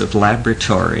artifice of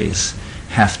laboratories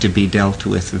have to be dealt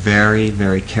with very,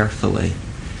 very carefully.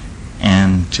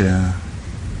 And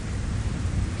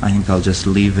I think I'll just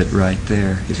leave it right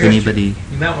there. If anybody...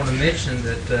 You might want to mention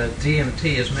that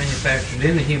DMT is manufactured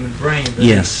in the human brain, but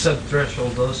yes, in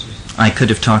subthreshold doses. I could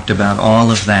have talked about all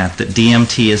of that, that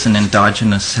DMT is an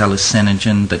endogenous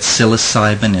hallucinogen, that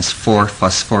psilocybin is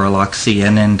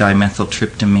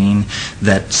 4-phosphoryloxy-N-dimethyltryptamine,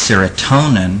 that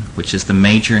serotonin, which is the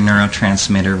major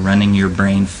neurotransmitter running your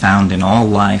brain, found in all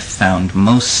life, found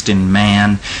most in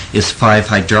man, is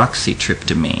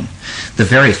 5-hydroxytryptamine. The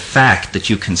very fact that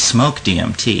you can smoke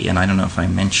DMT, and I don't know if I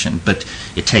mentioned, but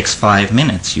it takes 5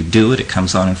 minutes. You do it, it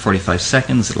comes on in 45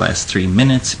 seconds, it lasts 3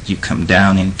 minutes, you come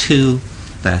down in 2,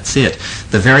 that's it.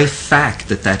 The very fact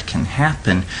that that can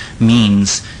happen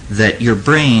means that your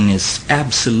brain is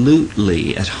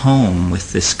absolutely at home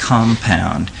with this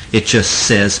compound. It just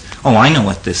says, oh, I know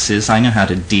what this is. I know how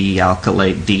to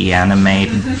dealkylate,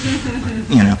 deanimate,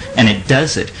 and it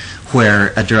does it.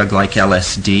 Where a drug like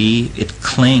LSD, it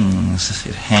clings,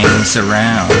 it hangs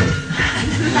around.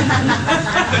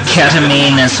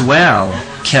 Ketamine as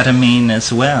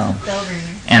well.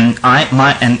 And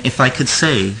if I could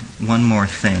say one more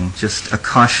thing, just a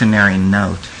cautionary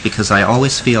note, because I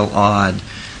always feel odd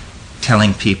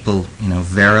telling people,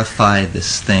 verify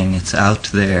this thing, it's out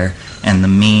there, and the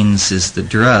means is the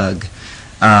drug.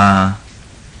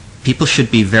 People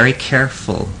should be very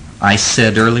careful. I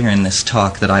said earlier in this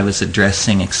talk that I was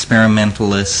addressing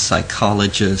experimentalists,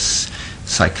 psychologists,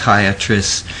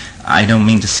 psychiatrists. I don't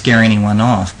mean to scare anyone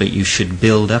off, but you should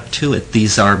build up to it.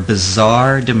 These are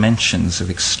bizarre dimensions of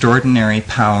extraordinary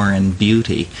power and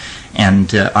beauty,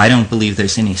 and I don't believe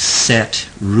there's any set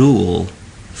rule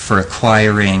for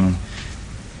acquiring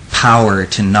power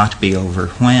to not be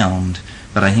overwhelmed,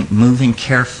 but I think moving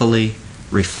carefully,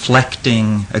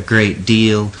 reflecting a great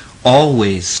deal,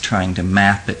 always trying to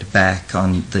map it back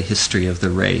on the history of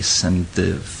the race and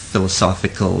the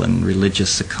philosophical and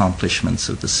religious accomplishments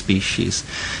of the species.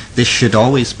 This should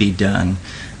always be done.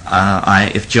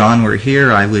 If John were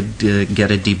here, I would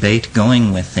get a debate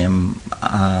going with him.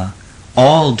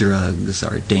 All drugs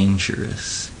are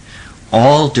dangerous.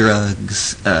 All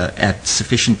drugs at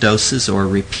sufficient doses or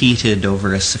repeated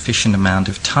over a sufficient amount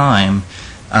of time,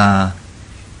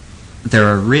 there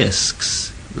are risks.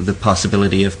 The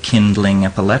possibility of kindling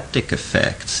epileptic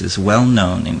effects is well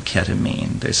known in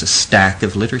ketamine. There's a stack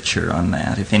of literature on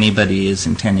that. If anybody is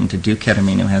intending to do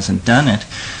ketamine who hasn't done it,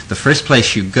 the first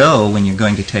place you go when you're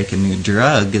going to take a new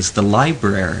drug is the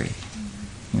library.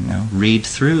 Read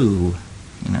through,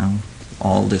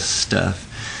 all this stuff.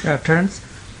 Terence,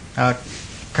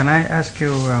 can I ask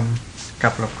you a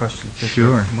couple of questions?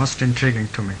 Sure. Most intriguing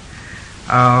to me.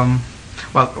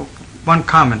 One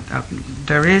comment.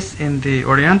 There is in the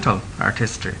Oriental art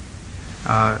history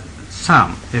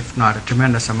some, if not a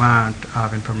tremendous amount,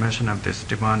 of information of these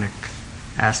demonic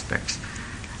aspects,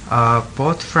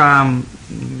 both from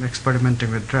experimenting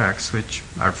with drugs, which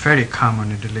are very common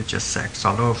in religious sects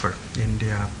all over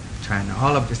India, China,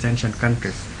 all of these ancient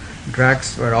countries.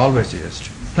 Drugs were always used.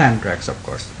 Plant drugs, of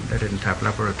course. They didn't have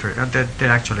laboratory. They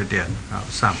actually did,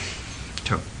 some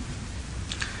too.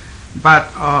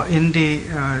 But in the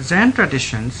Zen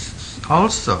traditions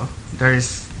also there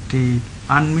is the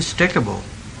unmistakable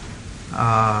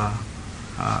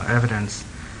evidence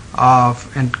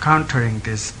of encountering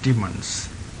these demons,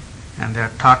 and they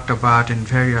are talked about in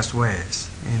various ways.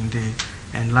 In the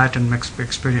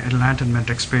enlightenment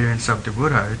experience of the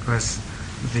Buddha, it was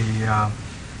the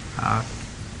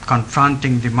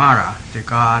confronting the Mara, the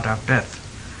god of death,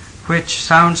 which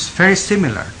sounds very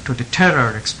similar to the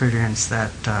terror experience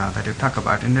that you talk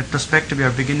about. In retrospective, we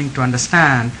are beginning to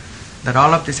understand that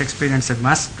all of these experiences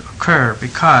must occur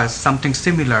because something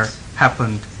similar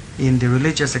happened in the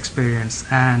religious experience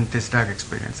and this drug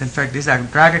experience. In fact, these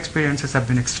drug experiences have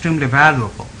been extremely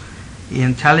valuable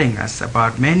in telling us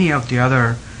about many of the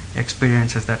other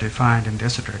experiences that we find in the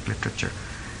esoteric literature.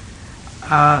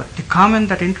 The comment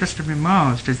that interested me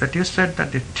most is that you said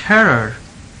that the terror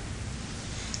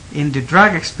in the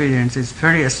drug experience is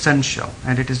very essential,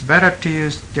 and it is better to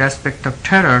use the aspect of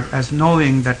terror as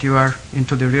knowing that you are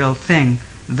into the real thing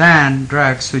than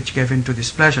drugs which give into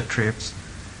these pleasure trips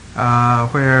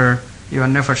where you are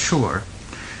never sure.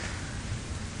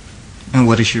 And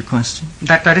what is your question?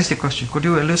 That is the question. Could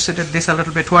you elucidate this a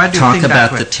little bit? Why do you Talk think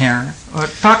about that way? the terror?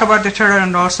 Talk about the terror,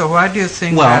 and also why do you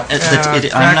think Well, that I'm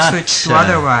drag not, switch to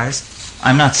otherwise?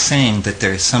 I'm not saying that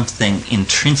there's something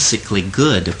intrinsically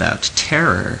good about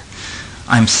terror.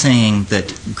 I'm saying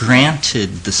that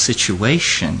granted the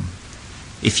situation,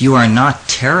 if you are not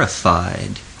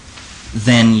terrified,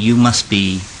 then you must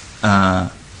be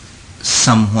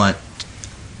somewhat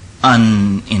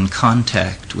in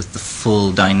contact with the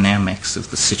full dynamics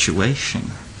of the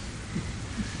situation.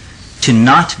 To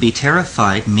not be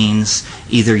terrified means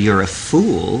either you're a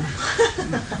fool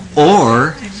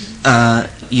or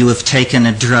you have taken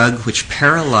a drug which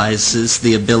paralyzes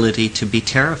the ability to be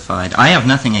terrified. I have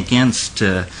nothing against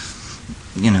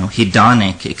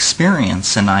hedonic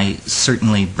experience, and I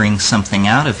certainly bring something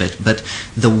out of it, but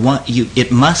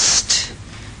it must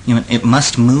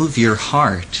move your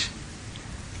heart.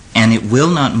 And it will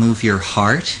not move your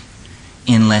heart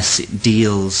unless it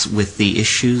deals with the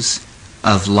issues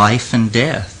of life and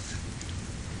death.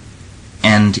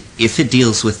 And if it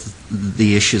deals with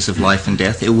the issues of life and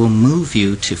death, it will move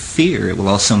you to fear. It will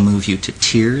also move you to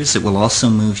tears. It will also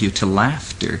move you to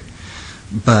laughter.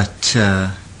 But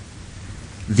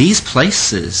these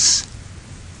places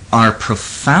are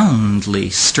profoundly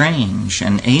strange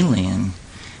and alien.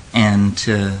 And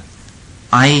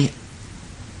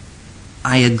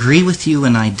I agree with you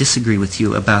and I disagree with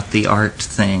you about the art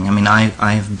thing. I mean,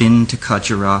 I've been to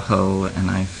Khajuraho and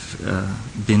I've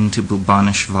been to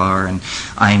Bhubaneswar, and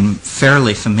I'm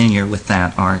fairly familiar with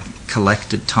that art,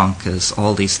 collected Tonkas,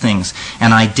 all these things.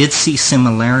 And I did see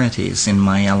similarities in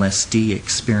my LSD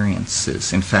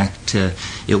experiences. In fact,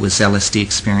 it was LSD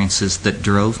experiences that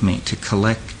drove me to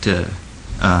collect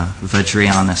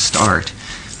Vajrayanist art.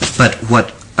 But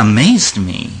what amazed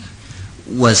me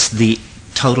was the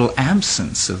total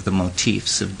absence of the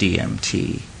motifs of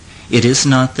DMT. It is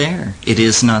not there. It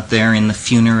is not there in the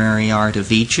funerary art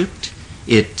of Egypt.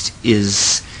 It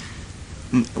is,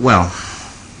 well,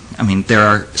 I mean,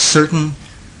 there's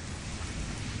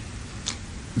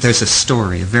a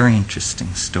story, a very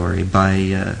interesting story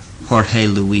by Jorge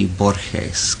Luis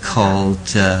Borges called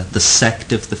The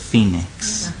Sect of the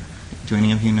Phoenix. Do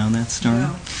any of you know that story?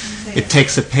 No. It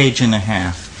takes a page and a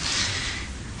half.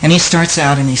 And he starts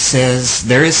out and he says,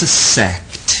 there is a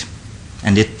sect,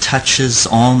 and it touches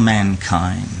all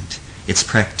mankind. Its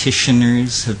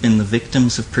practitioners have been the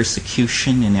victims of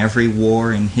persecution in every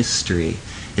war in history.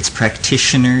 Its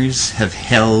practitioners have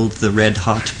held the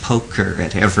red-hot poker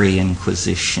at every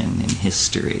inquisition in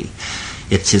history.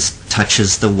 It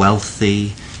touches the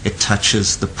wealthy, it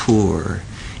touches the poor.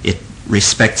 It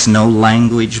respects no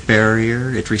language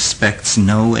barrier, it respects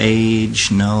no age,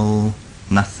 no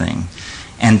nothing.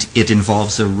 And it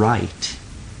involves a rite,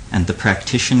 and the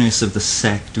practitioners of the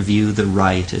sect view the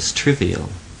rite as trivial.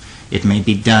 It may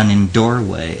be done in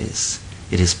doorways.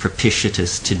 It is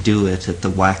propitious to do it at the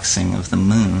waxing of the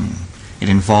moon. It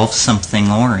involves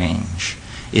something orange.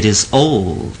 It is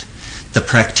old. The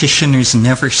practitioners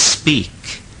never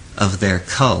speak of their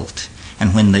cult,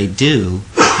 and when they do,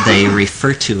 they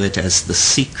refer to it as the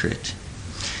secret.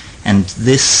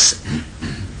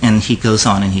 And he goes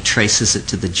on and he traces it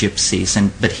to the gypsies,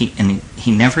 but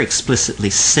he never explicitly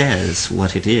says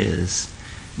what it is.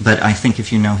 But I think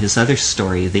if you know his other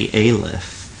story, the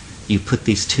Aleph, you put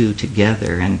these two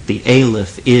together, and the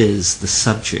Aleph is the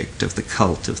subject of the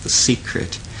cult of the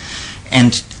secret.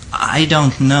 And I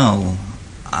don't know.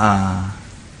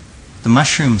 The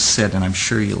mushrooms said, and I'm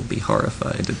sure you'll be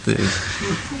horrified at this,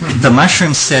 the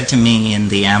mushrooms said to me in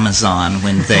the Amazon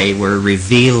when they were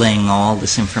revealing all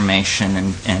this information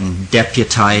and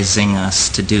deputizing us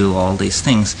to do all these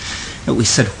things, that we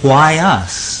said, why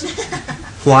us?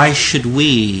 Why should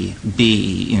we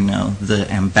be, the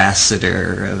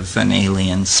ambassador of an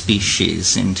alien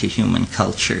species into human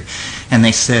culture? And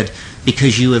they said,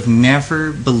 because you have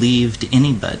never believed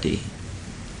anybody.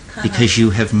 Because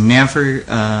you have never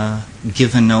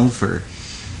given over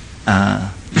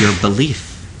your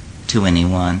belief to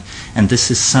anyone, and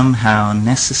this is somehow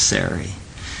necessary.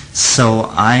 So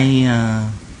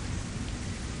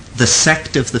the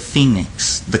sect of the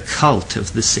Phoenix, the cult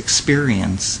of this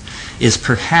experience, is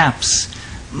perhaps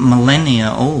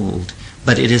millennia old,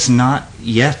 but it has not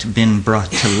yet been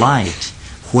brought to light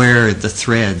where the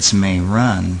threads may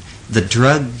run.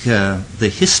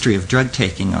 The history of drug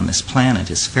taking on this planet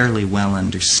is fairly well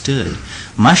understood.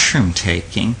 Mushroom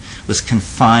taking was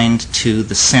confined to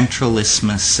the central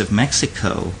isthmus of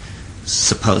Mexico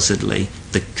supposedly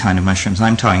the kind of mushrooms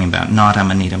I'm talking about, not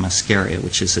Amanita muscaria,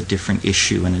 which is a different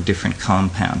issue and a different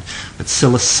compound. But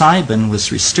psilocybin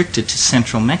was restricted to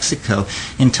central Mexico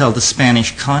until the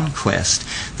Spanish conquest.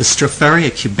 The Stropharia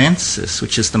cubensis,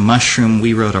 which is the mushroom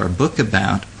we wrote our book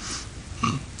about,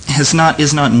 is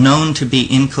not known to be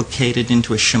inculcated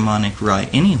into a shamanic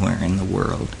rite anywhere in the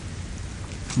world.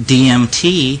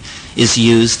 DMT is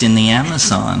used in the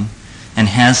Amazon and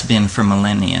has been for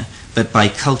millennia, but by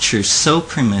cultures so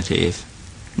primitive,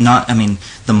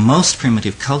 the most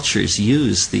primitive cultures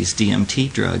use these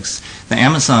DMT drugs. The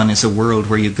Amazon is a world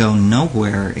where you go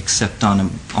nowhere except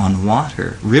on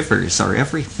water. Rivers are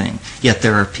everything. Yet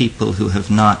there are people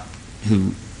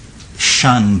who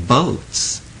shun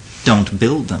boats, don't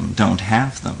build them, don't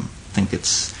have them, think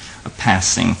it's a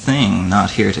passing thing,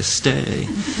 not here to stay.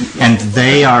 And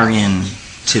they are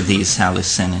into these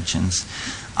hallucinogens.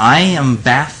 I am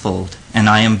baffled, and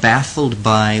I am baffled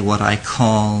by what I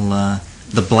call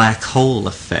the black hole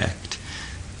effect,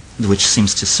 which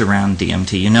seems to surround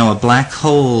DMT. You know, a black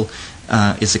hole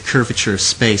is a curvature of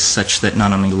space such that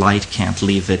not only light can't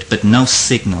leave it, but no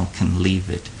signal can leave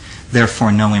it.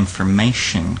 Therefore, no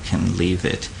information can leave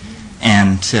it.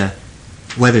 And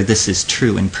whether this is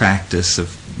true in practice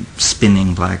of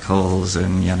spinning black holes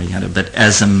and yada yada, but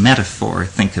as a metaphor,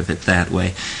 think of it that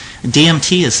way.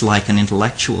 DMT is like an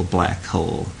intellectual black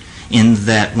hole in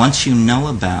that once you know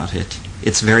about it,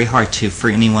 it's very hard for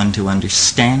anyone to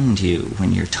understand you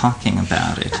when you're talking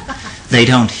about it. They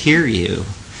don't hear you.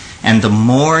 And the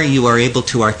more you are able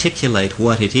to articulate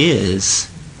what it is,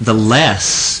 the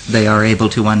less they are able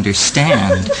to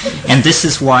understand. And this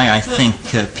is why I think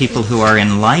people who are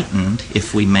enlightened,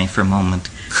 if we may for a moment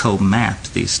co-map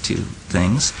these two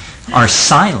things, are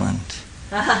silent.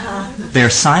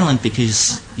 They're silent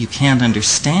because you can't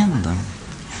understand them.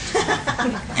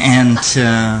 And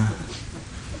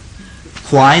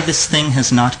why this thing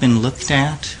has not been looked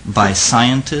at by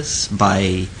scientists,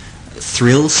 by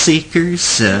thrill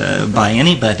seekers, by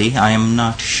anybody, I am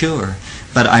not sure.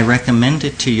 But I recommend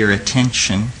it to your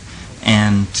attention,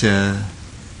 and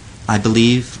I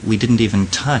believe we didn't even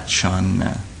touch on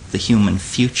the human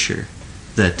future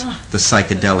that the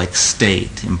psychedelic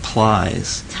state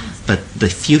implies. But the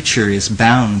future is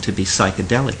bound to be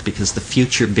psychedelic because the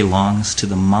future belongs to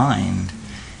the mind,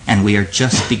 and we are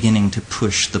just beginning to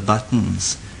push the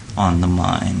buttons on the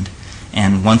mind.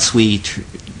 And once we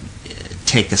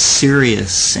take a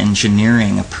serious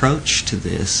engineering approach to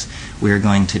this, we're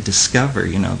going to discover,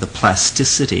 the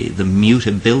plasticity, the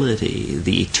mutability,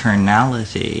 the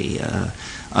eternality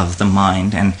of the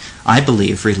mind, and I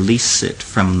believe release it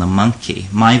from the monkey.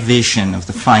 My vision of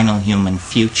the final human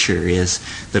future is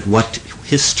that what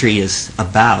history is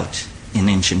about in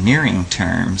engineering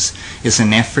terms is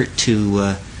an effort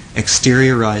to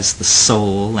exteriorize the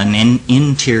soul and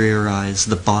interiorize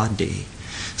the body,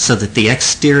 so that the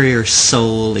exterior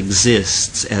soul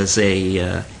exists as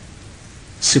a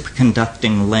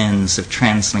superconducting lens of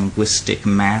translinguistic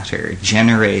matter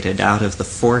generated out of the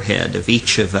forehead of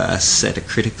each of us at a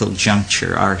critical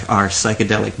juncture, our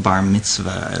psychedelic bar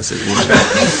mitzvah, as it were.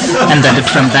 And that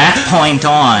from that point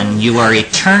on, you are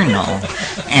eternal.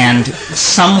 And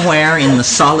somewhere in the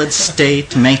solid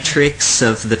state matrix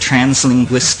of the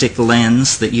translinguistic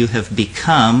lens that you have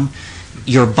become,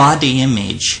 your body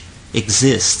image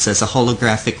exists as a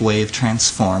holographic wave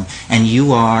transform, and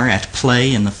you are at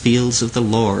play in the fields of the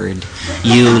Lord.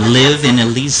 You live in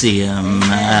Elysium,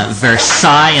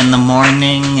 Versailles in the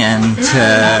morning, and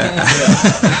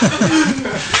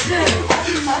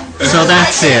so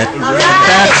that's it.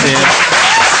 That's it.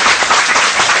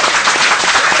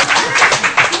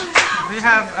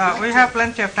 We have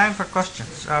plenty of time for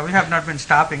questions. We have not been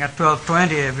stopping at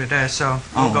 12:20 every day, so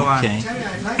we'll go on. Okay. Terry,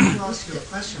 I'd like to ask you a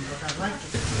question, but I'd like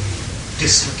to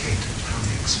dislocate it from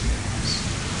the experience.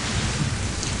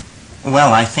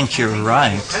 Well, I think you're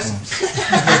right.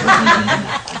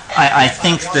 I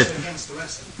think that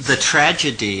the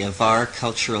tragedy of our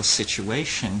cultural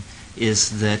situation is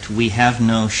that we have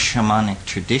no shamanic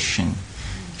tradition.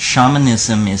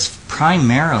 Shamanism is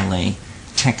primarily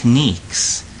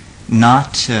techniques,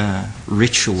 not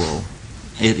ritual.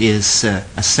 It is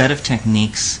a set of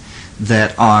techniques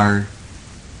that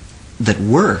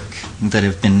work, that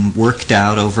have been worked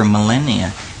out over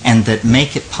millennia, and that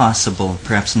make it possible,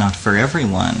 perhaps not for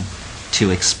everyone, to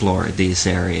explore these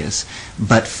areas,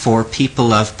 but for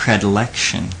people of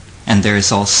predilection. And there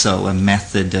is also a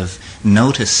method of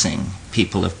noticing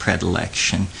people of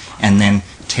predilection and then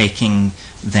taking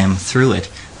them through it.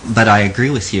 But I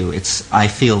agree with you. I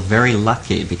feel very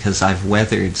lucky because I've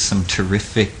weathered some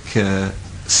terrific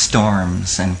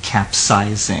storms and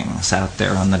capsizings out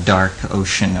there on the dark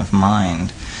ocean of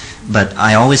mind. But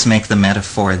I always make the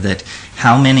metaphor that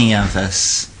how many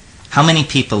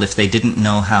people, if they didn't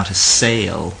know how to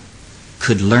sail,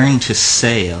 could learn to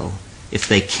sail if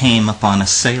they came upon a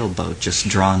sailboat just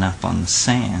drawn up on the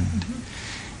sand.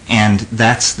 And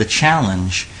that's the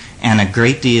challenge. And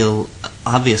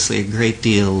obviously a great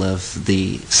deal of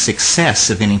the success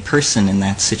of any person in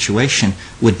that situation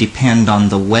would depend on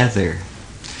the weather.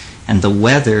 And the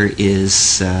weather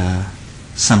is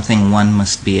something one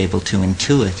must be able to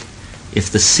intuit. If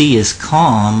the sea is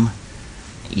calm,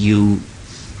 you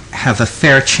have a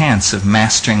fair chance of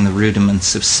mastering the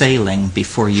rudiments of sailing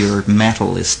before your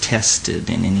mettle is tested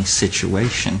in any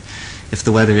situation. If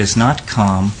the weather is not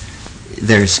calm,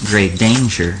 there's great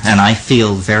danger. And I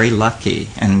feel very lucky,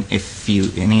 and if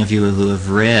any of you who have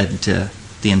read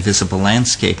The Invisible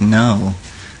Landscape know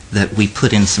that we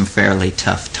put in some fairly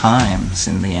tough times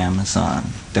in the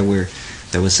Amazon.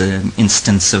 There was an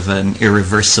instance of an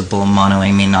irreversible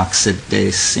monoamine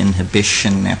oxidase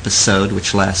inhibition episode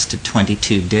which lasted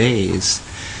 22 days.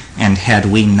 And had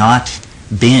we not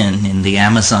been in the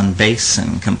Amazon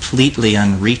basin, completely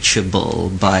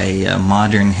unreachable by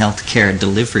modern healthcare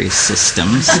delivery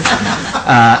systems,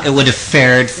 it would have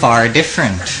fared far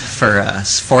different for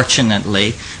us.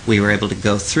 Fortunately, we were able to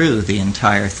go through the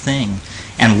entire thing.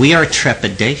 And we are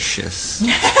trepidatious.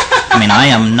 I mean, I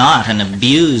am not an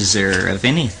abuser of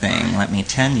anything, let me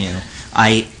tell you.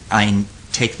 I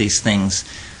take these things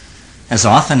as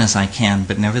often as I can,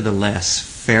 but nevertheless,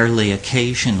 fairly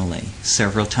occasionally,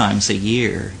 several times a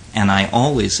year, and I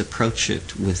always approach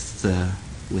it with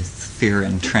fear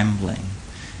and trembling.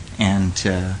 And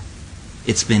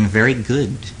it's been very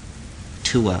good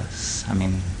to us. I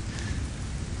mean,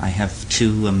 I have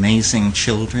 2 amazing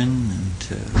children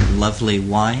and a lovely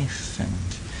wife, and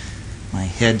my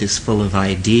head is full of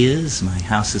ideas, my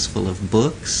house is full of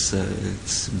books.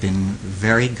 It's been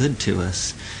very good to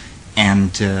us.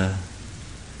 And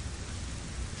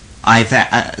I've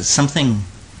something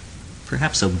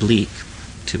perhaps oblique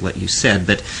to what you said,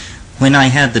 but when I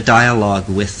had the dialogue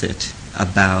with it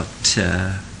about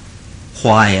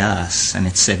why us, and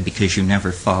it said because you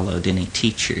never followed any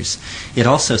teachers, it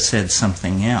also said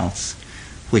something else,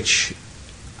 which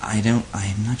I'm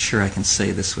not sure I can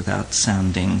say this without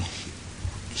sounding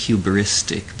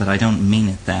hubristic, but I don't mean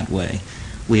it that way.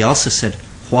 We also said,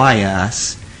 why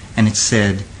us? And it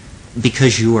said,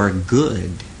 because you are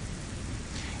good.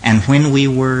 And when we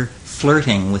were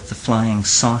flirting with the flying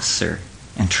saucer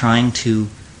and trying to,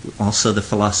 also the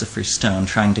Philosopher's Stone,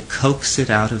 trying to coax it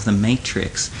out of the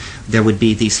matrix, there would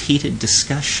be these heated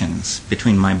discussions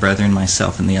between my brother and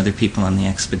myself and the other people on the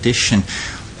expedition.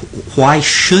 Why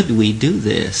should we do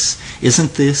this?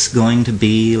 Isn't this going to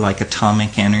be like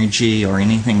atomic energy or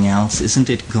anything else?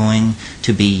 Isn't it going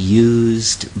to be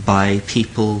used by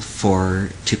people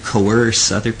to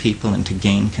coerce other people and to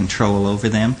gain control over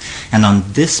them? And on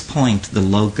this point, the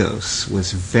Logos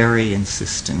was very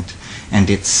insistent,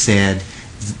 and it said,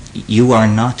 you are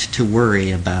not to worry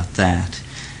about that.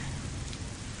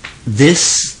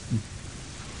 This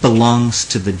belongs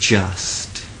to the just.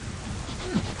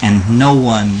 And no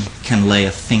one can lay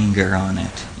a finger on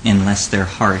it unless their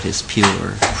heart is pure.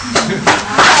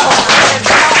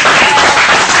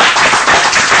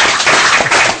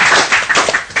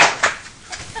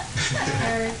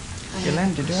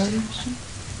 Ellen, did you have a question?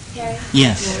 Yes.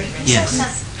 Yes.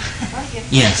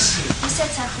 Yes. You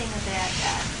said something about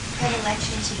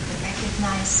predilections. You could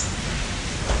recognize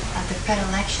the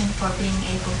predilection for being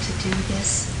able to do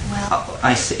this well.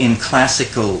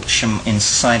 In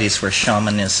societies where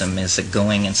shamanism is a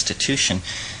going institution,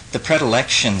 the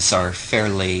predilections are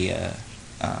fairly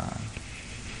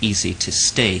easy to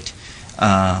state.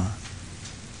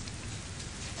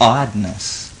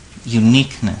 Oddness,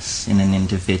 uniqueness in an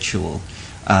individual.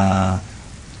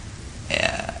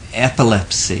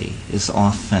 Epilepsy is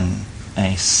often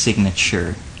a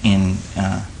signature in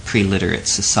pre-literate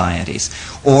societies,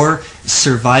 or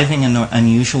surviving an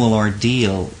unusual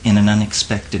ordeal in an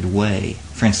unexpected way.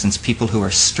 For instance, people who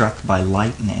are struck by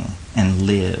lightning and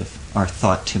live are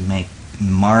thought to make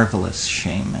marvelous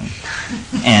shaman.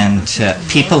 And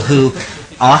people who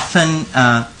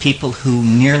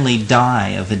nearly die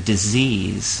of a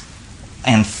disease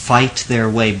and fight their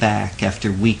way back after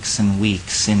weeks and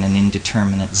weeks in an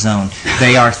indeterminate zone,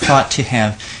 they are thought to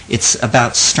have, it's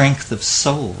about strength of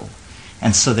soul.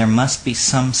 And so there must be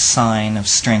some sign of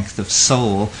strength of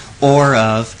soul or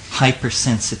of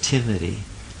hypersensitivity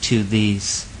to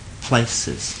these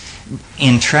places.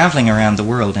 In traveling around the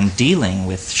world and dealing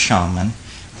with shaman,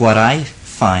 what I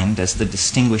find as the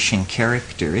distinguishing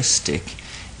characteristic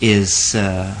is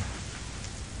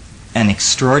an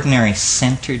extraordinary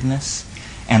centeredness,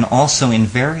 and also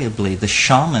invariably the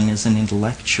shaman is an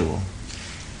intellectual.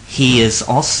 He is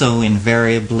also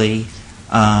invariably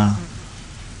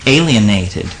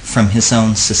alienated from his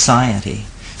own society.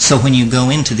 So when you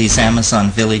go into these Amazon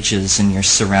villages and you're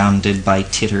surrounded by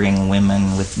tittering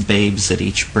women with babes at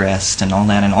each breast and all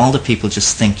that, and all the people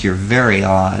just think you're very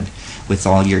odd with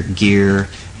all your gear,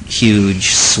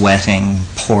 huge, sweating,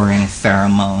 pouring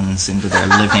pheromones into their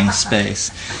living space.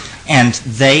 And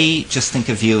they just think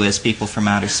of you as people from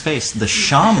outer space. The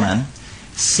shaman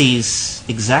sees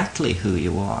exactly who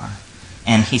you are.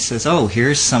 And he says, oh,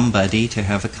 here's somebody to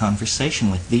have a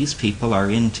conversation with. These people are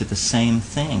into the same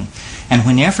thing. And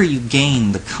whenever you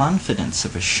gain the confidence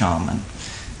of a shaman,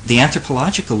 the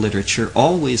anthropological literature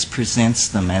always presents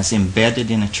them as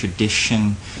embedded in a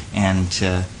tradition, and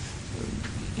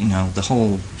the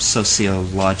whole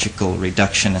sociological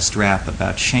reductionist rap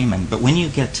about shaman. But when you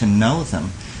get to know them,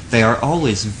 they are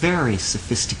always very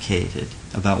sophisticated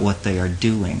about what they are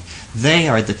doing. They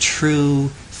are the true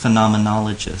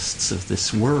phenomenologists of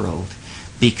this world,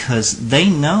 because they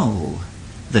know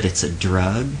that it's a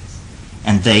drug,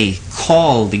 and they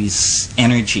call these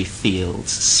energy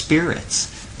fields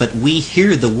spirits. But we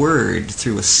hear the word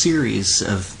through a series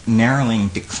of narrowing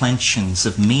declensions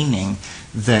of meaning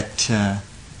that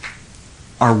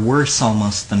are worse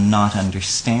almost than not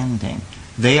understanding.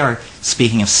 They are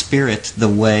speaking of spirit the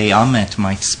way Ahmet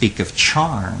might speak of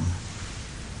charm.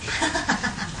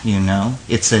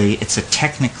 It's a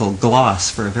technical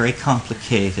gloss for a very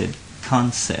complicated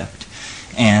concept.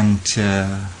 And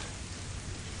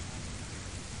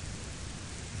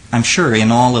I'm sure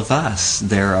in all of us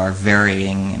there are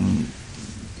varying and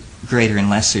greater and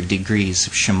lesser degrees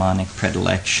of shamanic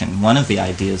predilection. One of the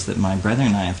ideas that my brother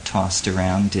and I have tossed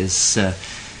around is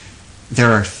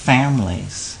there are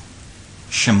families,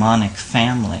 shamanic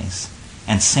families,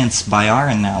 and since by our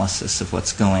analysis of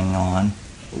what's going on,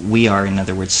 we are, in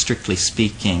other words, strictly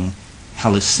speaking,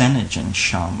 hallucinogen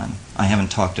shaman. I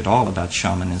haven't talked at all about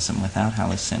shamanism without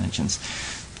hallucinogens.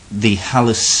 The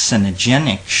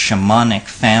hallucinogenic shamanic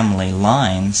family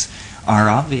lines are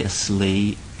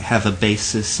obviously have a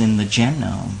basis in the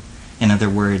genome. In other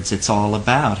words, it's all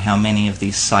about how many of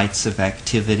these sites of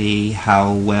activity,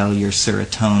 how well your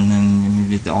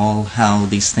serotonin, how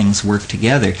these things work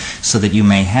together so that you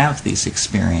may have these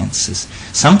experiences.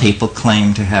 Some people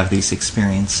claim to have these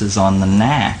experiences on the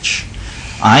natch.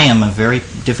 I am a very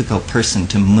difficult person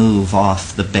to move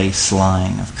off the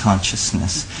baseline of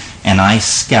consciousness. And I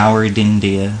scoured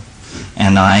India,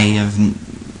 and I have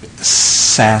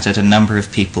sat at a number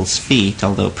of people's feet,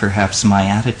 although perhaps my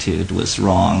attitude was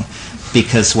wrong,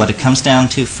 because what it comes down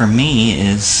to for me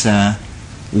is,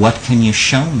 what can you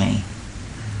show me?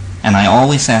 And I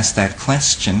always ask that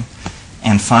question.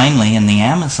 And finally, in the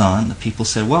Amazon, the people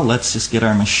said, well, let's just get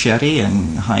our machete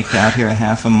and hike out here a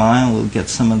half a mile. We'll get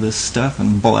some of this stuff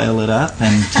and boil it up,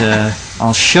 and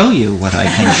I'll show you what I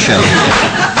can show you.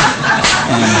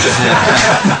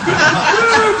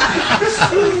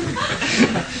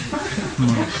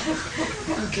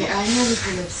 Okay, I have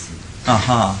epilepsy.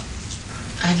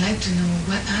 I'd like to know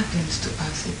what happens to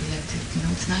us epileptic.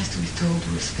 It's nice to be told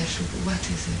we're special, but what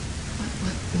is it?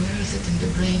 Where is it in the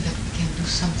brain that we can do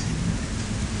something with it?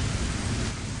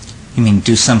 You mean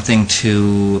do something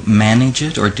to manage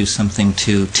it, or do something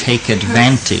to take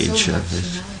advantage of it?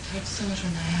 It hurts so much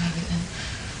when I have it, and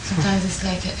sometimes it's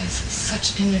like it's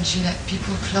such energy that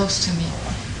people close to me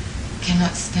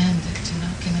cannot stand it,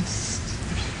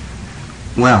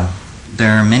 Well,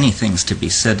 there are many things to be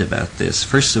said about this.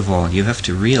 First of all, you have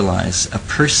to realize a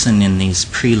person in these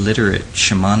pre-literate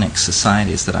shamanic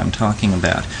societies that I'm talking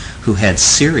about who had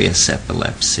serious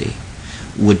epilepsy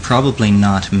would probably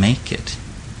not make it.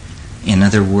 In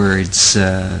other words,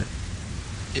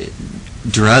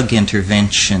 drug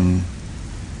intervention,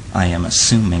 I am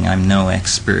assuming, I'm no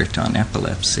expert on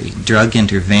epilepsy, drug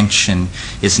intervention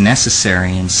is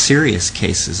necessary in serious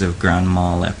cases of grand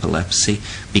mal epilepsy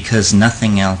because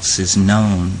nothing else is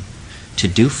known to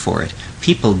do for it.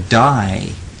 People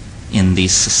die in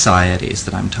these societies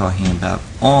that I'm talking about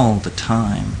all the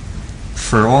time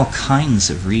for all kinds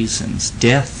of reasons.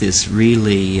 Death is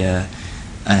really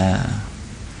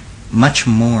much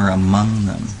more among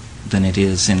them than it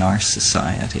is in our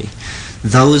society.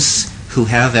 Those who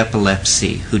have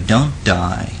epilepsy, who don't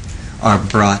die, are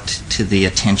brought to the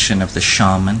attention of the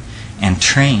shaman and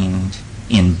trained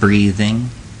in breathing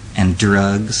and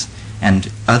drugs and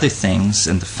other things.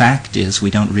 And the fact is, we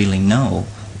don't really know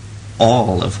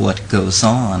all of what goes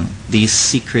on. These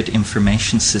secret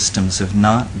information systems have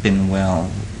not been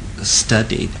well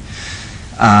studied.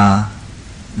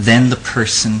 then the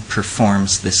person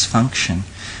performs this function.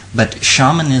 But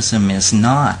shamanism is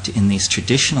not, in these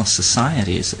traditional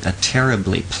societies, a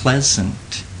terribly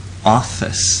pleasant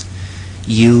office.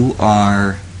 You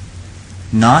are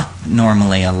not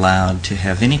normally allowed to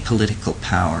have any political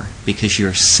power because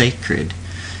you're sacred.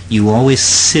 You always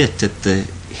sit at the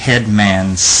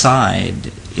headman's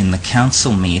side in the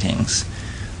council meetings,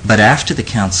 but after the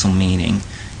council meeting,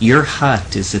 your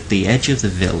hut is at the edge of the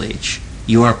village.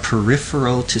 You are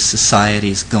peripheral to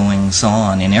society's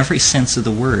goings-on in every sense of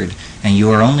the word, and you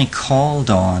are only called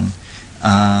on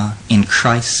in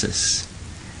crisis.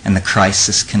 And the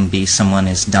crisis can be someone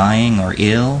is dying or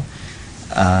ill,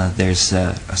 there's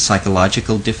a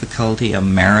psychological difficulty, a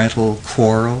marital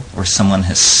quarrel, or someone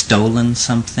has stolen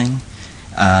something,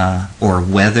 or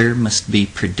weather must be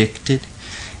predicted,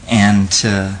 and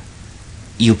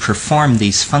you perform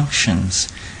these functions.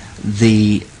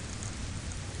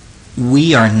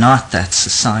 We are not that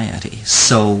society.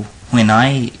 So when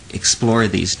I explore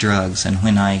these drugs and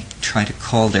when I try to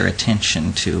call their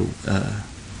attention to,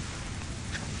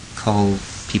 call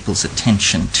people's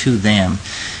attention to them,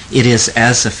 it is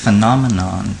as a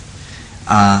phenomenon.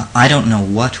 I don't know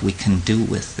what we can do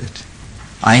with it.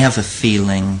 I have a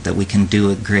feeling that we can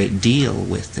do a great deal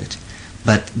with it,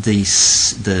 but the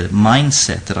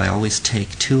mindset that I always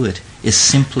take to it is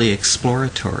simply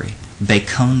exploratory,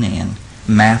 Baconian,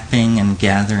 mapping and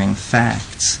gathering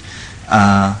facts.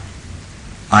 I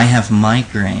have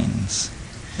migraines.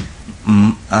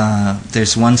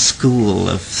 There's one school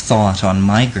of thought on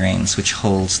migraines which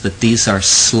holds that these are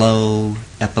slow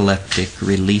epileptic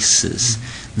releases.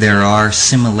 There are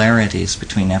similarities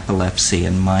between epilepsy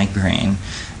and migraine.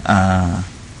 And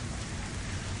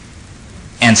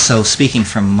so, speaking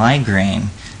from migraine,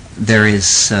 there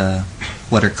is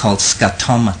what are called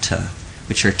scatomata,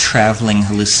 which are traveling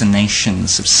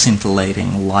hallucinations of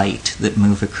scintillating light that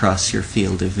move across your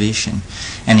field of vision.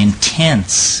 And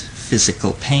intense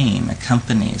physical pain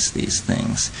accompanies these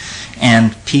things.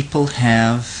 And people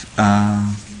have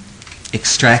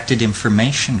extracted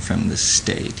information from this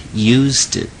state,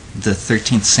 used it. The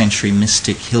 13th century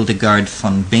mystic Hildegard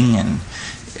von Bingen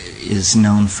is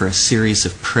known for a series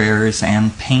of prayers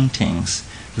and paintings,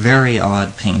 very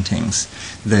odd paintings,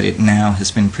 that it now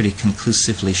has been pretty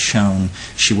conclusively shown.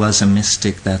 She was a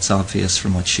mystic, that's obvious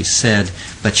from what she said,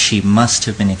 but she must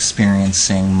have been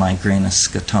experiencing migrainous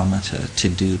scatomata to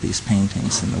do these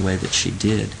paintings in the way that she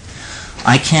did.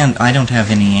 I don't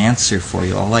have any answer for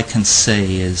you. All I can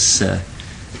say is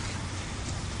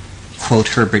quote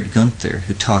Herbert Gunther,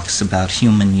 who talks about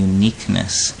human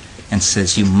uniqueness and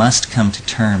says you must come to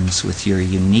terms with your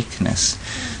uniqueness.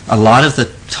 A lot of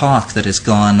the talk that has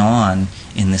gone on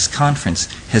in this conference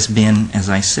has been, as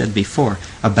I said before,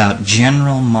 about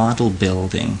general model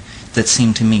building that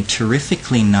seemed to me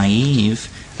terrifically naive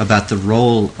about the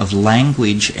role of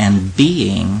language and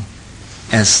being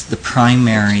as the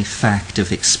primary fact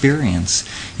of experience.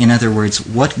 In other words,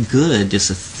 what good is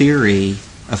a theory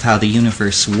of how the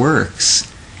universe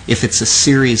works if it's a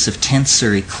series of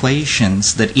tensor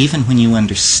equations that even when you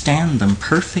understand them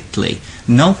perfectly,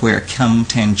 nowhere come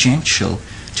tangential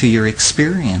to your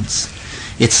experience?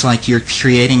 It's like you're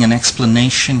creating an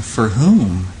explanation for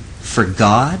whom? For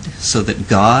God, so that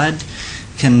God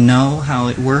can know how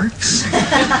it works?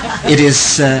 It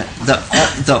is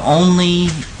the only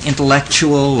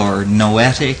intellectual or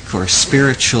noetic or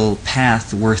spiritual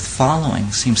path worth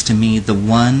following, seems to me, the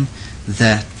one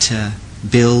that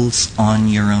builds on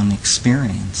your own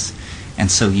experience.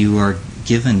 And so you are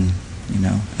given,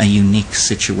 a unique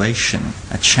situation,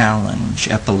 a challenge,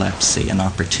 epilepsy, an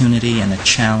opportunity and a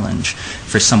challenge.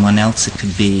 For someone else it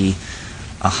could be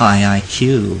a high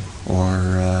IQ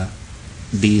or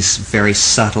these very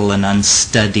subtle and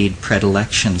unstudied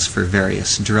predilections for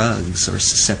various drugs or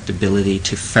susceptibility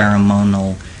to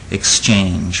pheromonal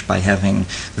exchange by having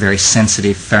very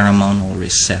sensitive pheromonal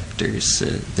receptors.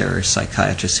 There are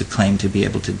psychiatrists who claim to be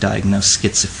able to diagnose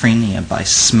schizophrenia by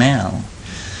smell,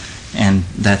 and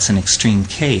that's an extreme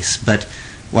case. But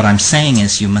what I'm saying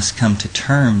is you must come to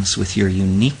terms with your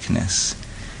uniqueness,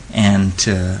 and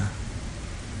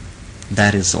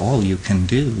that is all you can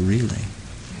do, really.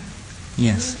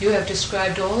 Yes? You have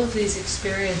described all of these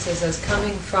experiences as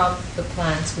coming from the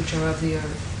plants which are of the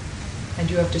earth. And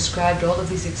you have described all of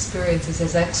these experiences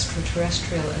as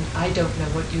extraterrestrial, and I don't know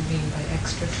what you mean by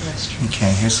extraterrestrial.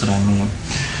 Okay, here's what I mean.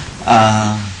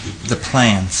 The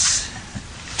plants.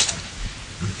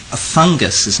 A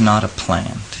fungus is not a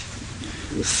plant.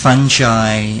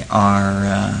 Fungi are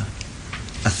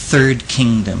a third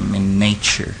kingdom in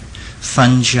nature.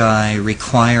 Fungi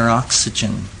require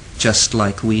oxygen, just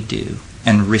like we do,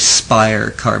 and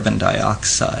respire carbon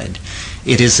dioxide.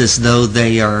 It is as though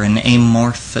they are an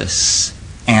amorphous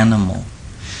animal.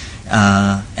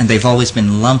 And they've always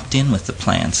been lumped in with the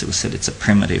plants. It was said it's a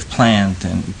primitive plant,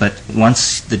 but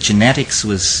once the genetics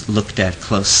was looked at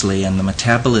closely and the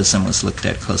metabolism was looked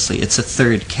at closely, it's a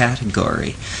third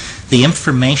category. The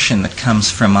information that comes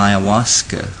from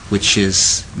ayahuasca, which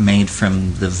is made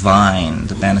from the vine,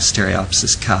 the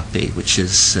Banisteriopsis caapi, which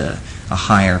is a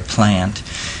higher plant,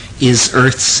 is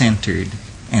earth-centered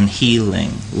and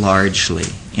healing largely,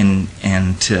 and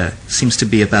seems to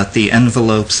be about the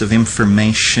envelopes of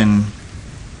information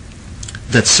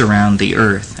that surround the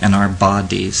earth and our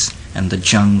bodies and the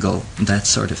jungle, that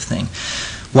sort of thing.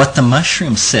 What the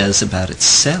mushroom says about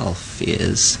itself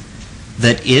is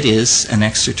that it is an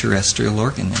extraterrestrial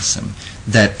organism,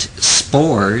 that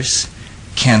spores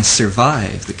can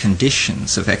survive the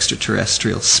conditions of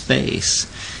extraterrestrial space.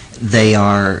 They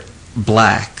are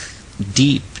black,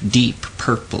 deep, deep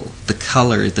purple, the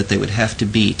color that they would have to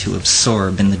be to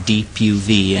absorb in the deep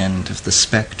UV end of the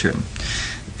spectrum.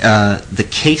 The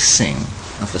casing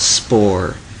of a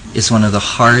spore is one of the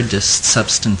hardest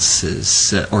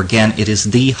substances, it is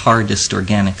the hardest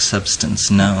organic substance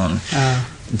known.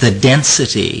 The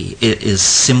density is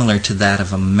similar to that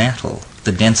of a metal,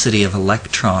 the density of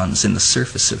electrons in the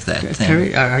surface of that thing.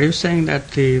 Terry, are you saying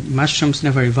that the mushrooms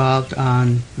never evolved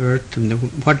on Earth?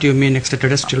 What do you mean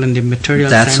extraterrestrial in the material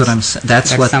That's sense? what I'm saying.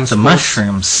 That's what the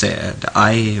mushroom said.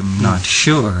 I am not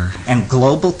sure. And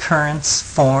global currents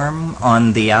form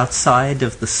on the outside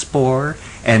of the spore,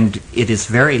 and it is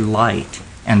very light,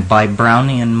 and by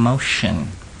Brownian motion,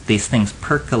 these things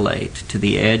percolate to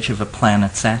the edge of a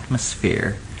planet's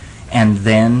atmosphere, and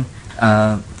then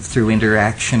through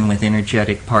interaction with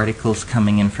energetic particles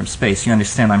coming in from space. You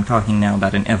understand, I'm talking now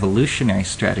about an evolutionary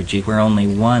strategy where only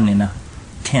 1 in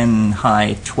 10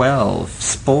 high 12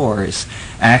 spores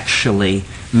actually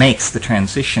makes the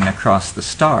transition across the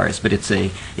stars, but it's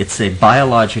a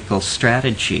biological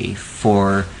strategy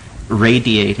for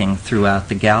radiating throughout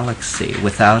the galaxy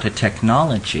without a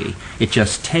technology. It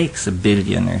just takes 1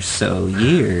 billion or so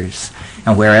years,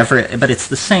 and but it's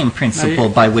the same principle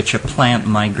by which a plant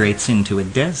migrates into a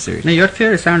desert. Now, your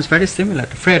theory sounds very similar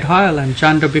to Fred Hoyle and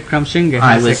Chandra Bikram Singh.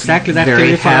 I was exactly that very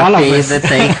theory for all of happy us. that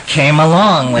they came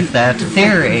along with that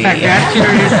theory. In fact,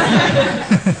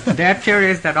 that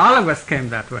theory is that all of us came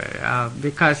that way,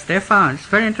 because they found, it's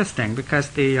very interesting, because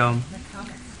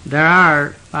there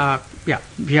are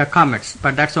via comets,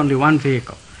 but that's only one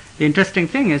vehicle. The interesting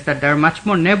thing is that there are much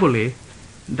more nebulae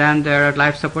than there are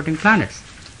life-supporting planets.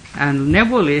 And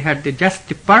nebulae had just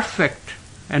the perfect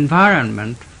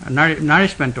environment,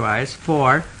 nourishment-wise,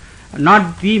 for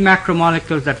not the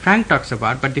macromolecules that Frank talks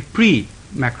about, but the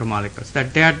pre-macromolecules.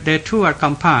 That they too are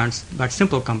compounds, but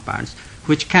simple compounds,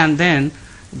 which can then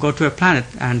go to a planet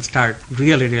and start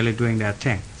really, really doing their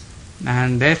thing.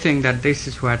 And they think that this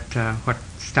is what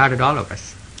started all of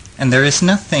us. And there is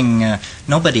nothing,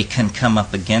 nobody can come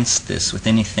up against this with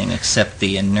anything except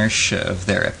the inertia of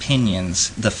their opinions.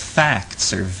 The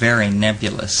facts are very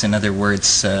nebulous. In other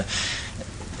words,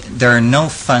 there are no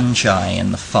fungi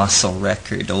in the fossil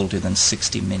record older than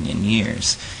 60 million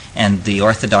years. And the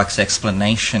orthodox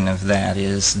explanation of that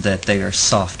is that they are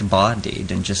soft-bodied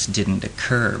and just didn't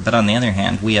occur. But on the other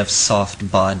hand, we have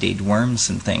soft-bodied worms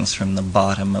and things from the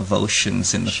bottom of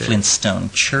oceans in the Flintstone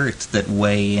chert that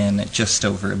weigh in at just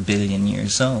over 1 billion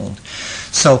years old.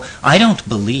 So I don't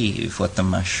believe what the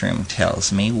mushroom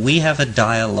tells me. We have a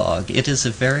dialogue. It is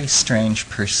a very strange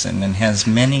person and has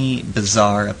many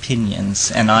bizarre opinions,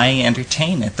 and I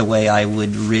entertain it the way I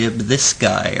would rib this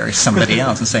guy or somebody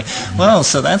else and say, well,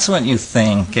 so that's what you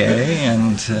think, eh?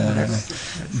 And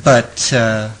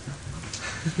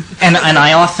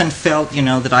I often felt,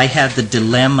 that I had the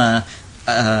dilemma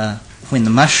when the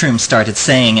mushroom started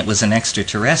saying it was an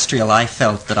extraterrestrial. I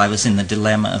felt that I was in the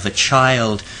dilemma of a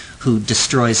child who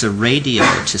destroys a radio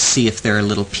to see if there are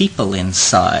little people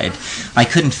inside. I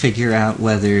couldn't figure out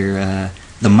whether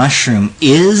the mushroom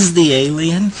is the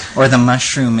alien, or the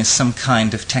mushroom is some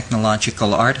kind of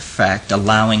technological artifact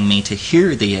allowing me to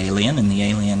hear the alien, and the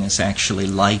alien is actually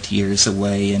light years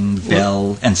away in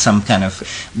Bell, and some kind of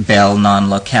Bell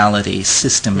non-locality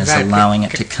system is allowing it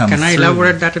to come through. Can I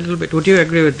elaborate that a little bit? Would you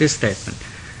agree with this statement?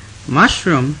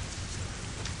 Mushroom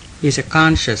is a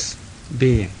conscious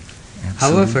being.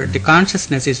 Absolutely. However, the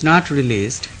consciousness is not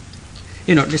released.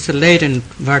 It's a latent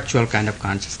virtual kind of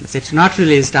consciousness. It's not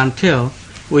released until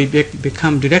we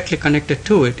become directly connected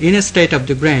to it in a state of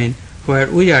the brain where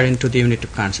we are into the unit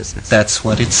of consciousness. That's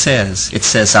what it says. It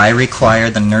says, I require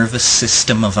the nervous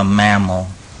system of a mammal.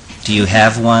 Do you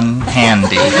have one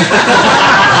handy? Was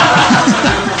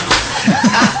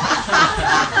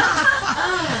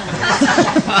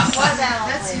that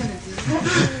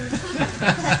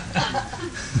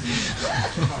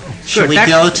Shall we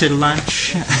go to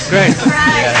lunch? Great.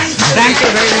 Right. Thank you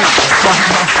very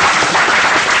much.